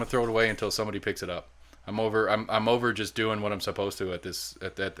 fine, I'm gonna throw it away until somebody picks it up. I'm over just doing what I'm supposed to at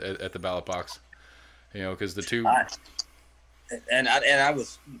the ballot box. You know, because the two. And I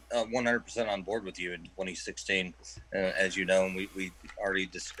was 100% on board with you in 2016, as you know, and we already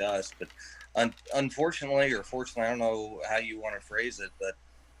discussed. But unfortunately, or fortunately, I don't know how you want to phrase it,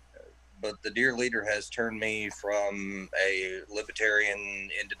 but the dear leader has turned me from a libertarian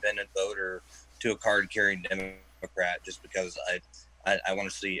independent voter to a card-carrying Democrat just because I want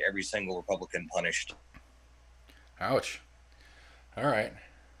to see every single Republican punished. Ouch. All right.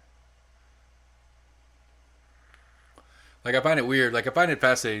 Like, I find it weird. Like, I find it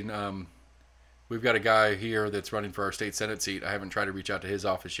fascinating. We've got a guy here that's running for our state Senate seat. I haven't tried to reach out to his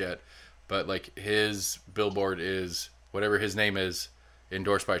office yet. But, like, his billboard is, whatever his name is,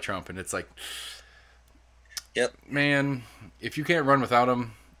 endorsed by Trump. And it's like, yep, man, if you can't run without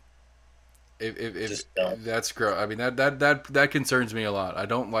him, if that's gross. I mean, that concerns me a lot. I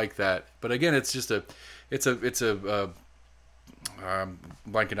don't like that. But again, it's just I'm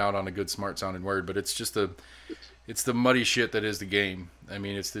blanking out on a good smart sounding word, but it's just it's the muddy shit that is the game. I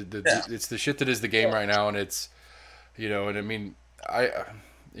mean, it's it's the shit that is the game right now, and it's, you know, and I mean,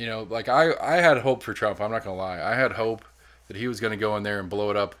 you know, like I had hope for Trump. I'm not gonna lie, I had hope that he was gonna go in there and blow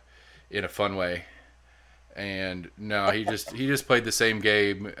it up in a fun way, and no, he just played the same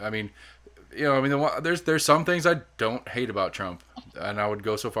game. I mean, you know, I mean, there's some things I don't hate about Trump, and I would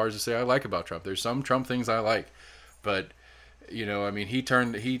go so far as to say I like about Trump. There's some Trump things I like, but you know, I mean,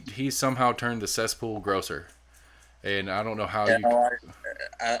 he somehow turned the cesspool grosser. And I don't know how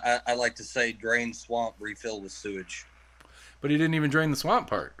I like to say drain swamp, refill with sewage. But he didn't even drain the swamp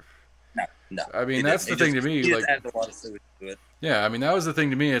part. No. I mean, that's the thing to me. He like, added a lot of sewage to it. Yeah, I mean, that was the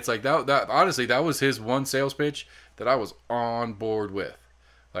thing to me. It's like that honestly, that was his one sales pitch that I was on board with.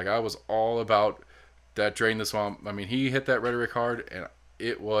 Like, I was all about that drain the swamp. I mean, he hit that rhetoric hard, and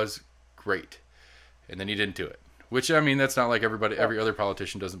it was great. And then he didn't do it. Which, I mean, that's not like every other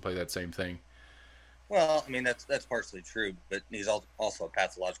politician doesn't play that same thing. Well, I mean, that's partially true, but he's also a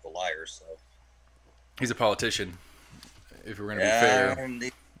pathological liar. So he's a politician. If we're going to be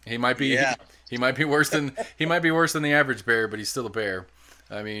fair, he might be. Yeah. He might be worse than the average bear, but he's still a bear.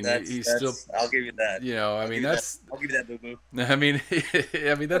 I mean, he's still. I'll give you that. You know, I mean, that's. I'll give you that, boo boo. I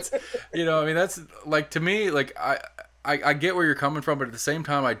mean, that's. You know, I mean, that's like, to me, like I get where you're coming from, but at the same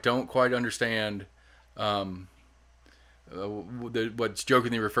time, I don't quite understand. What's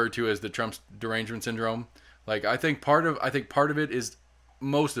jokingly referred to as the Trump's derangement syndrome. Like, I think part of it is,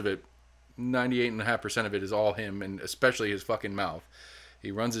 most of it, 98.5% of it is all him, and especially his fucking mouth. He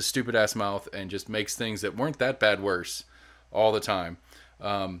runs his stupid ass mouth and just makes things that weren't that bad worse all the time.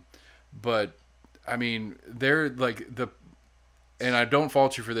 But I mean, they're like and I don't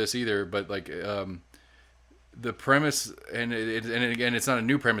fault you for this either, but like the premise, and again, it's not a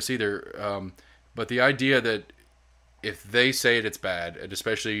new premise either. But the idea that if they say it's bad, and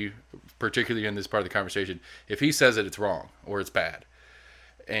especially particularly in this part of the conversation, if he says it, it's wrong or it's bad.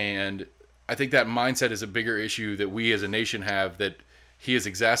 And I think that mindset is a bigger issue that we as a nation have, that he has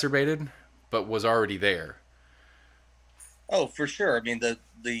exacerbated, but was already there. Oh, for sure. I mean,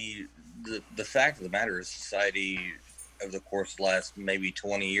 the fact of the matter is, society over the course of the last maybe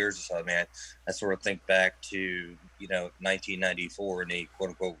 20 years or so, I mean, I sort of think back to, 1994 and the quote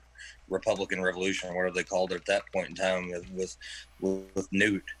unquote Republican Revolution, or whatever they called it at that point in time, with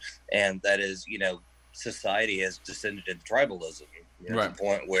Newt. And that is, society has descended into tribalism, Right. to the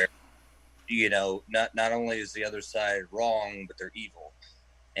point where, not only is the other side wrong, but they're evil.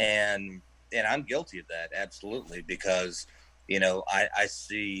 And I'm guilty of that, absolutely, because, I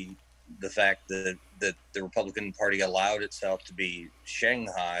see the fact that the Republican Party allowed itself to be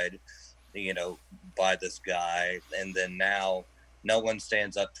shanghaied, by this guy, and then now no one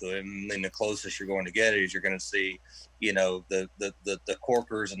stands up to him. And the closest you're going to get is you're going to see, the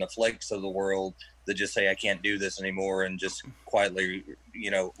Corkers and the Flakes of the world that just say, I can't do this anymore, and just quietly,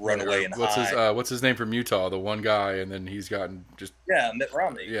 run away and hide. What's his name from Utah? The one guy, and then he's gotten just Mitt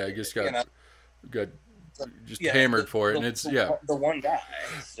Romney. Yeah, he just got just Yeah, hammered for it, and it's the one guy.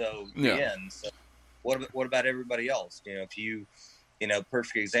 So Yeah. So what about everybody else? If you,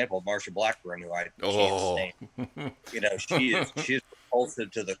 perfect example, Marsha Blackburn, who I can't stand. She is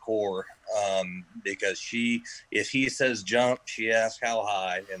repulsive to the core, because if he says jump, she asks how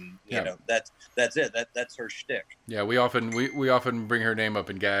high, and that's it. That's her shtick. Yeah, we often bring her name up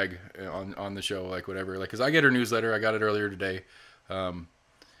and gag on the show, like whatever, like, because I get her newsletter. I got it earlier today. And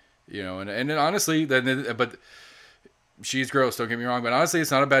honestly, but she's gross. Don't get me wrong, but honestly,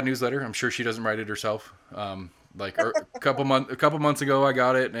 it's not a bad newsletter. I'm sure she doesn't write it herself. Like a couple months ago, I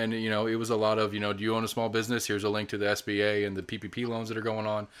got it, and it was a lot of, do you own a small business? Here's a link to the SBA and the PPP loans that are going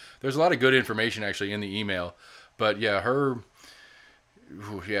on. There's a lot of good information actually in the email, but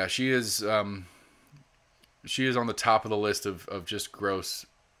she is on the top of the list of just gross,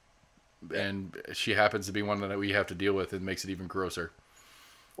 and she happens to be one that we have to deal with. It makes it even grosser.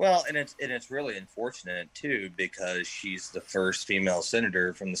 Well, and it's really unfortunate too, because she's the first female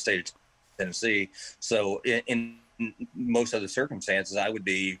senator from the state of Tennessee. So in most other circumstances, I would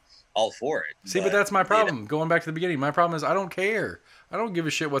be all for it. See, but that's my problem. Going back to the beginning, my problem is I don't care. I don't give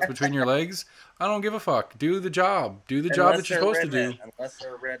a shit what's between your legs. I don't give a fuck. Do the job. Do the job that you're supposed to do. Unless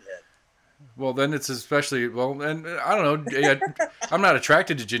they're a redhead. Well, then it's especially, and I don't know. I'm not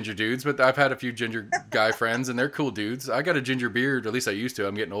attracted to ginger dudes, but I've had a few ginger guy friends, and they're cool dudes. I got a ginger beard, or at least I used to.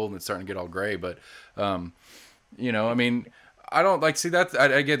 I'm getting old and it's starting to get all gray, but, I mean, I don't like, see that,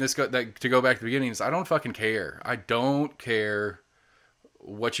 again, to go back to the beginning, is I don't fucking care. I don't care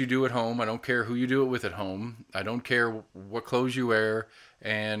what you do at home. I don't care who you do it with at home. I don't care what clothes you wear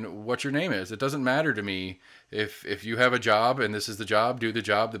and what your name is. It doesn't matter to me. If you have a job and this is the job, do the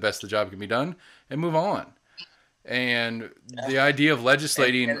job the best the job can be done, and move on. And the idea of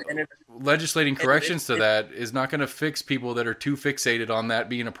legislating corrections to that is not going to fix people that are too fixated on that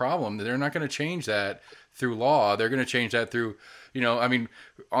being a problem. They're not going to change that through law. They're going to change that through, I mean,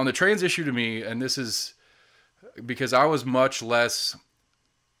 on the trans issue, to me, and this is because I was much less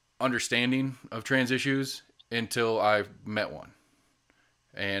understanding of trans issues until I met one,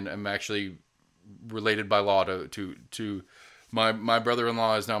 and I'm actually related by law to my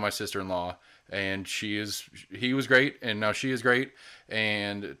brother-in-law is now my sister-in-law, and he was great, and now she is great.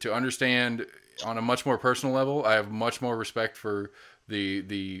 And to understand on a much more personal level, I have much more respect for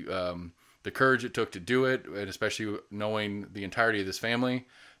the courage it took to do it, and especially knowing the entirety of this family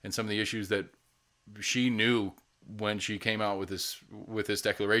and some of the issues that she knew when she came out with this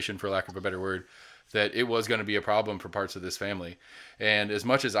declaration, for lack of a better word, that it was going to be a problem for parts of this family. And as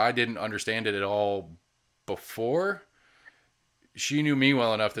much as I didn't understand it at all before, she knew me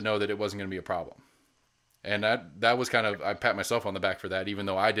well enough to know that it wasn't going to be a problem. And that was kind of, I pat myself on the back for that, even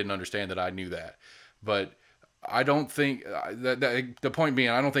though I didn't understand that I knew that. But I don't think, that the point being,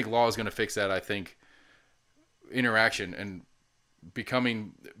 I don't think law is going to fix that. I think interaction and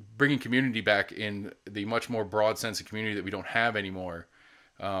bringing community back in the much more broad sense of community that we don't have anymore,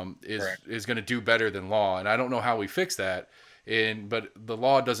 is going to do better than law. And I don't know how we fix that. But the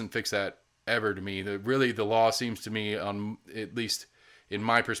law doesn't fix that ever to me. The law seems to me, at least in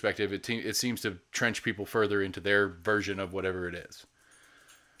my perspective, it seems to trench people further into their version of whatever it is.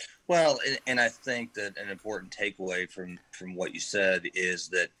 Well, and I think that an important takeaway from what you said is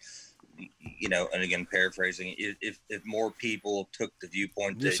that, and again, paraphrasing, if more people took the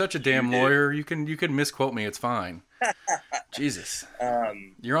viewpoint You're such a damn lawyer. You can misquote me. It's fine. Jesus.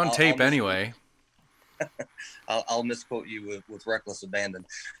 You're on tape anyway. I'll misquote you with reckless abandon.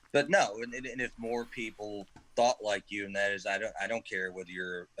 But no, and if more people thought like you, and that is, I don't care whether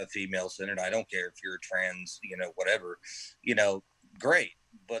you're a female senator, I don't care if you're trans, whatever, great.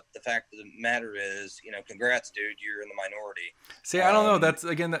 But the fact of the matter is, congrats, dude, you're in the minority. See, I don't know. That's,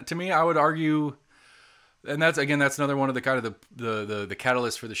 again, to me, I would argue, and that's another one of the kind of the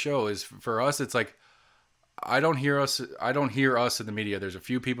catalyst for the show is, for us, it's like, I don't hear us in the media. There's a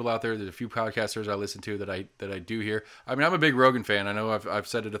few people out there. There's a few podcasters I listen to that I do hear. I mean, I'm a big Rogan fan. I know I've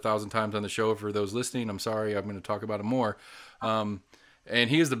said it 1,000 times on the show. For those listening, I'm sorry. I'm going to talk about it more. And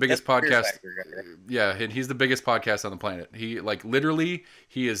he is the biggest That's a fear podcast. factor, right? Yeah, and he's the biggest podcast on the planet. He like literally,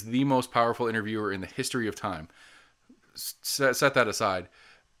 he is the most powerful interviewer in the history of time. Set that aside.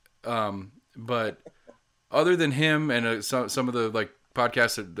 But other than him and some of the like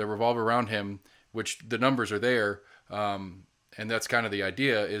podcasts that revolve around him, which the numbers are there, and that's kind of the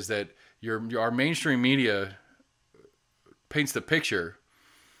idea, is that our mainstream media paints the picture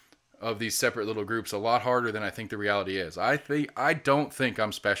of these separate little groups a lot harder than I think the reality is. I don't think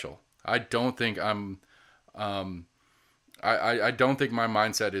I'm special. I don't think I'm. I don't think my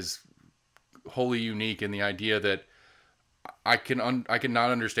mindset is wholly unique in the idea that I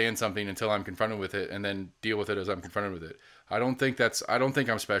cannot understand something until I'm confronted with it, and then deal with it as I'm confronted with it. I don't think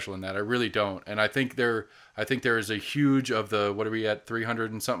I'm special in that. I really don't. And I think there is a huge of the, what are we at,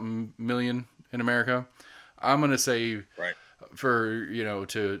 300 and something million in America. I'm going to say, Right. for,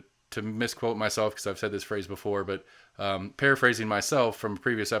 to misquote myself, because I've said this phrase before, but paraphrasing myself from a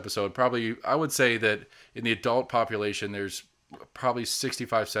previous episode, probably I would say that in the adult population, there's probably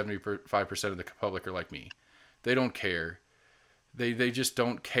 65-75% of the public are like me. They don't care. They just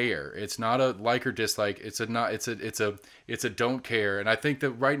don't care. It's not a like or dislike. It's a don't care. And I think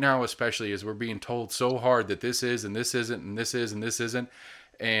that right now, especially, as we're being told so hard that this is and this isn't and this is and this isn't,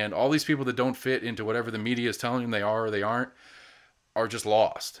 and all these people that don't fit into whatever the media is telling them they are or they aren't, are just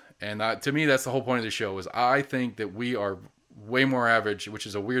lost. And to me, that's the whole point of the show. Is I think that we are way more average, which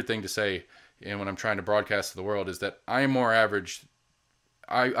is a weird thing to say. And when I'm trying to broadcast to the world, is that I am more average.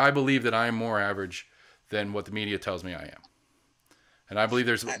 I believe that I am more average than what the media tells me I am. And I believe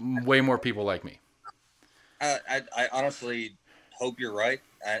there's way more people like me. I honestly hope you're right,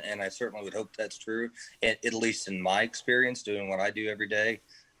 and I certainly would hope that's true. At least in my experience, doing what I do every day,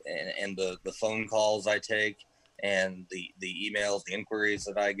 and the phone calls I take, and the emails, the inquiries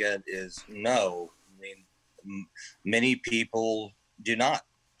that I get, is no. I mean, many people do not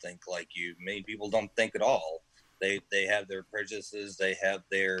think like you. Many people don't think at all. They have their prejudices. They have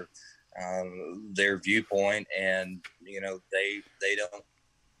their viewpoint, and they don't care.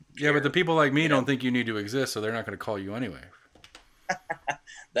 Yeah, but the people like me don't think you need to exist, so they're not going to call you anyway.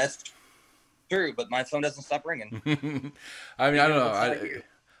 That's true, but my phone doesn't stop ringing. I mean, I don't know.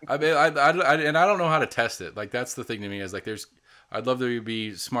 And I don't know how to test it. Like, that's the thing to me, is like, I'd love to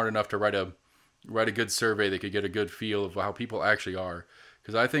be smart enough to write a good survey that could get a good feel of how people actually are,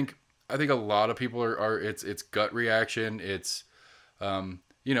 because I think a lot of people are it's gut reaction. It's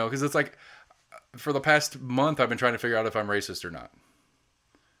because it's like, for the past month, I've been trying to figure out if I'm racist or not.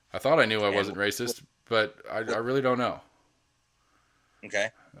 I thought I knew I wasn't racist, but I really don't know. Okay.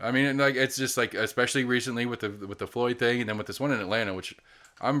 I mean, like, it's just like, especially recently with the Floyd thing, and then with this one in Atlanta, which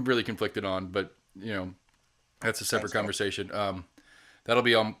I'm really conflicted on, but that's a separate conversation. That'll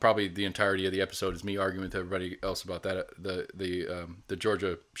be on probably the entirety of the episode, is me arguing with everybody else about that, the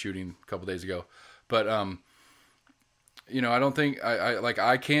Georgia shooting a couple days ago. But I don't think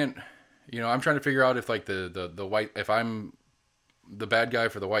I can't. I'm trying to figure out if, like, the white, if I'm the bad guy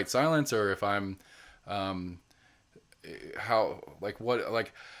for the white silence, or if I'm I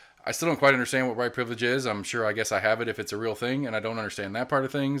still don't quite understand what white privilege is. I'm sure, I guess I have it if it's a real thing, and I don't understand that part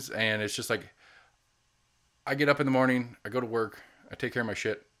of things. And it's just like, I get up in the morning, I go to work, I take care of my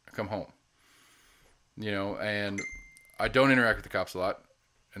shit, I come home, and I don't interact with the cops a lot,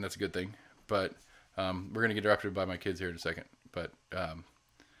 and that's a good thing. But we're going to get interrupted by my kids here in a second. But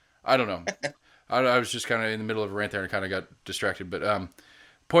I don't know. I was just kind of in the middle of a rant there and kind of got distracted. But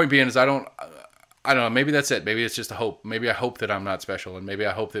point being is, I don't know. Maybe that's it. Maybe it's just a hope. Maybe I hope that I'm not special, and maybe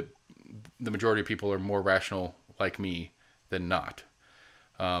I hope that the majority of people are more rational like me than not.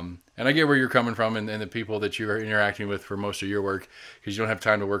 And I get where you're coming from, and the people that you're interacting with for most of your work, because you don't have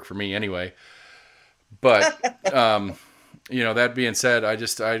time to work for me anyway. But that being said, I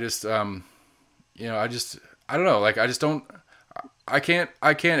don't know. Like, I just don't. I can't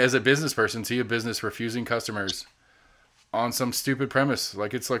as a business person see a business refusing customers on some stupid premise.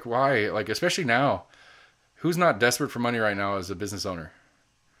 Like, it's like, why? Like, especially now, who's not desperate for money right now as a business owner?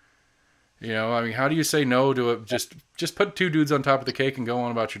 I mean, how do you say no to just put two dudes on top of the cake and go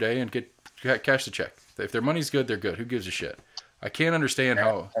on about your day and cash the check? If their money's good, they're good. Who gives a shit? I can't understand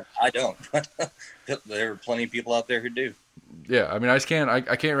how. I don't. There are plenty of people out there who do. Yeah, I mean, I can't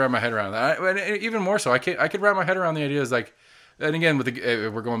wrap my head around that. And even more so, I could wrap my head around the idea is like, and again,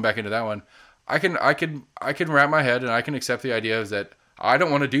 we're going back into that one. I can wrap my head, and I can accept the idea is that I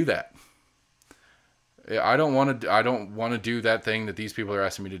don't want to do that. I don't want to do that thing that these people are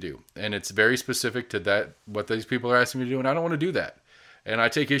asking me to do, and it's very specific to that, what these people are asking me to do, and I don't want to do that. And I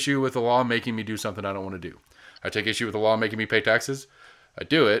take issue with the law making me do something I don't want to do. I take issue with the law making me pay taxes. I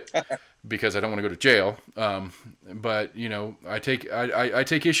do it, because I don't want to go to jail. But you know, I take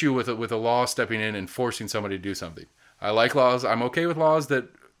issue with a law stepping in and forcing somebody to do something. I like laws. I'm okay with laws that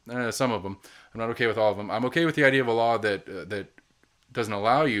some of them. I'm not okay with all of them. I'm okay with the idea of a law that doesn't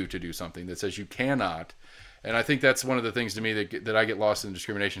allow you to do something, that says you cannot. And I think that's one of the things to me that I get lost in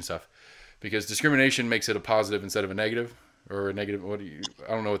discrimination stuff, because discrimination makes it a positive instead of a negative, or a negative.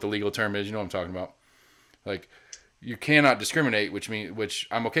 I don't know what the legal term is. You know what I'm talking about? Like, you cannot discriminate, which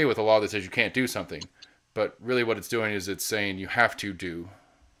I'm okay with a law that says you can't do something, but really what it's doing is it's saying you have to do.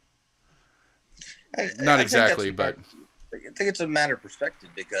 Not exactly, but I think it's a matter of perspective,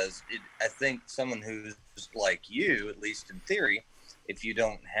 because I think someone who's like you, at least in theory, if you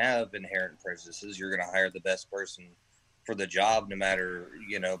don't have inherent prejudices, you're going to hire the best person for the job, no matter,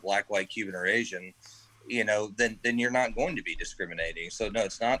 you know, black, white, Cuban, or Asian, you know, then you're not going to be discriminating. So no,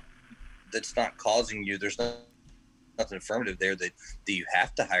 that's not causing you. There's nothing affirmative there that you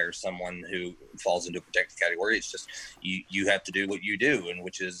have to hire someone who falls into a protected category. It's just you have to do what you do, and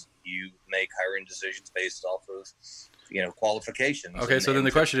which is you make hiring decisions based off of, you know, qualifications. Okay, so then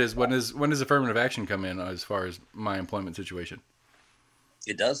the question is, when does affirmative action come in as far as my employment situation?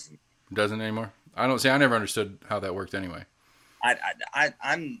 It doesn't. It doesn't anymore? I don't see. I never understood how that worked anyway.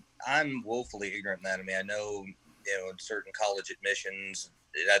 I'm woefully ignorant in that. I mean, I know, you know, in certain college admissions,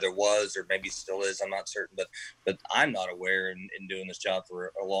 it either was or maybe still is. I'm not certain, but I'm not aware in doing this job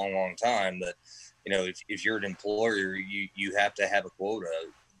for a long time that, you know, if you're an employer, you have to have a quota.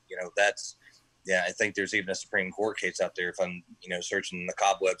 You know, that's, yeah, I think there's even a Supreme Court case out there, if I'm, you know, searching the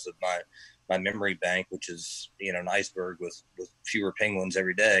cobwebs of my memory bank, which is, you know, an iceberg with fewer penguins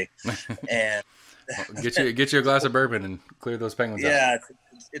every day. And get you a glass of bourbon and clear those penguins out. Yeah,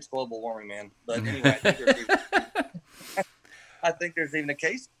 it's global warming, man. But anyway, I think there's even a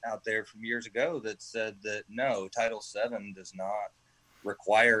case out there from years ago that said that no, Title VII does not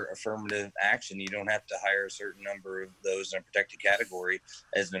require affirmative action. You don't have to hire a certain number of those in a protected category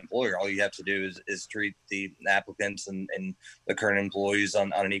as an employer. All you have to do is treat the applicants and the current employees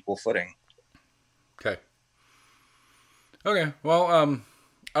on an equal footing. Okay. Well,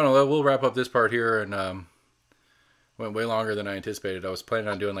 I don't know. We'll wrap up this part here, and went way longer than I anticipated. I was planning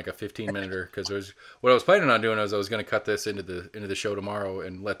on doing like a 15-minute because what I was planning on doing was I was going to cut this into the show tomorrow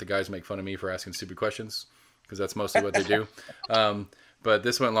and let the guys make fun of me for asking stupid questions, because that's mostly what they do. But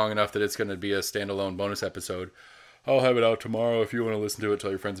this went long enough that it's going to be a standalone bonus episode. I'll have it out tomorrow if you want to listen to it. Tell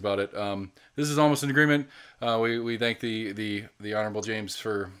your friends about it. This is Almost an Agreement. We thank the Honorable James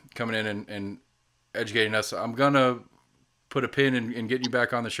for coming in and educating us. I'm gonna put a pin in getting you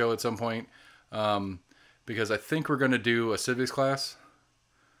back on the show at some point, because I think we're gonna do a civics class.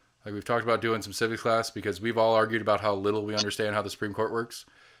 Like, we've talked about doing some civics class, because we've all argued about how little we understand how the Supreme Court works,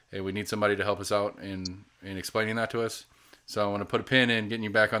 and we need somebody to help us out in explaining that to us. So I want to put a pin in getting you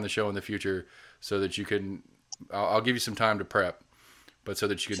back on the show in the future, so that you can. I'll give you some time to prep, but so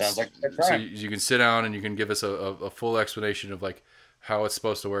that you can you can sit down and you can give us a full explanation of like how it's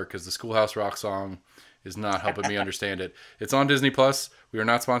supposed to work, because the Schoolhouse Rock song is not helping me understand it. It's on Disney Plus. We are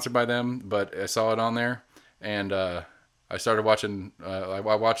not sponsored by them, but I saw it on there, and I started watching. I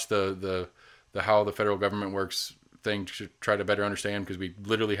watched the how the federal government works thing to try to better understand, because we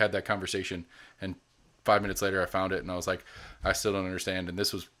literally had that conversation, and 5 minutes later I found it and I was like, I still don't understand, and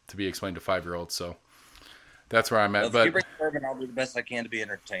this was to be explained to 5-year-olds. So that's where I'm at. Well, if you bring bourbon, I'll do the best I can to be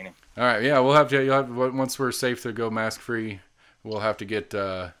entertaining. All right, yeah, we'll have to. Once we're safe to go mask free, we'll have to get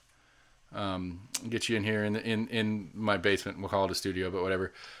you in here in my basement. We'll call it a studio, but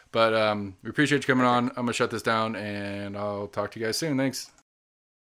whatever. But we appreciate you coming on. I'm gonna shut this down, and I'll talk to you guys soon. Thanks.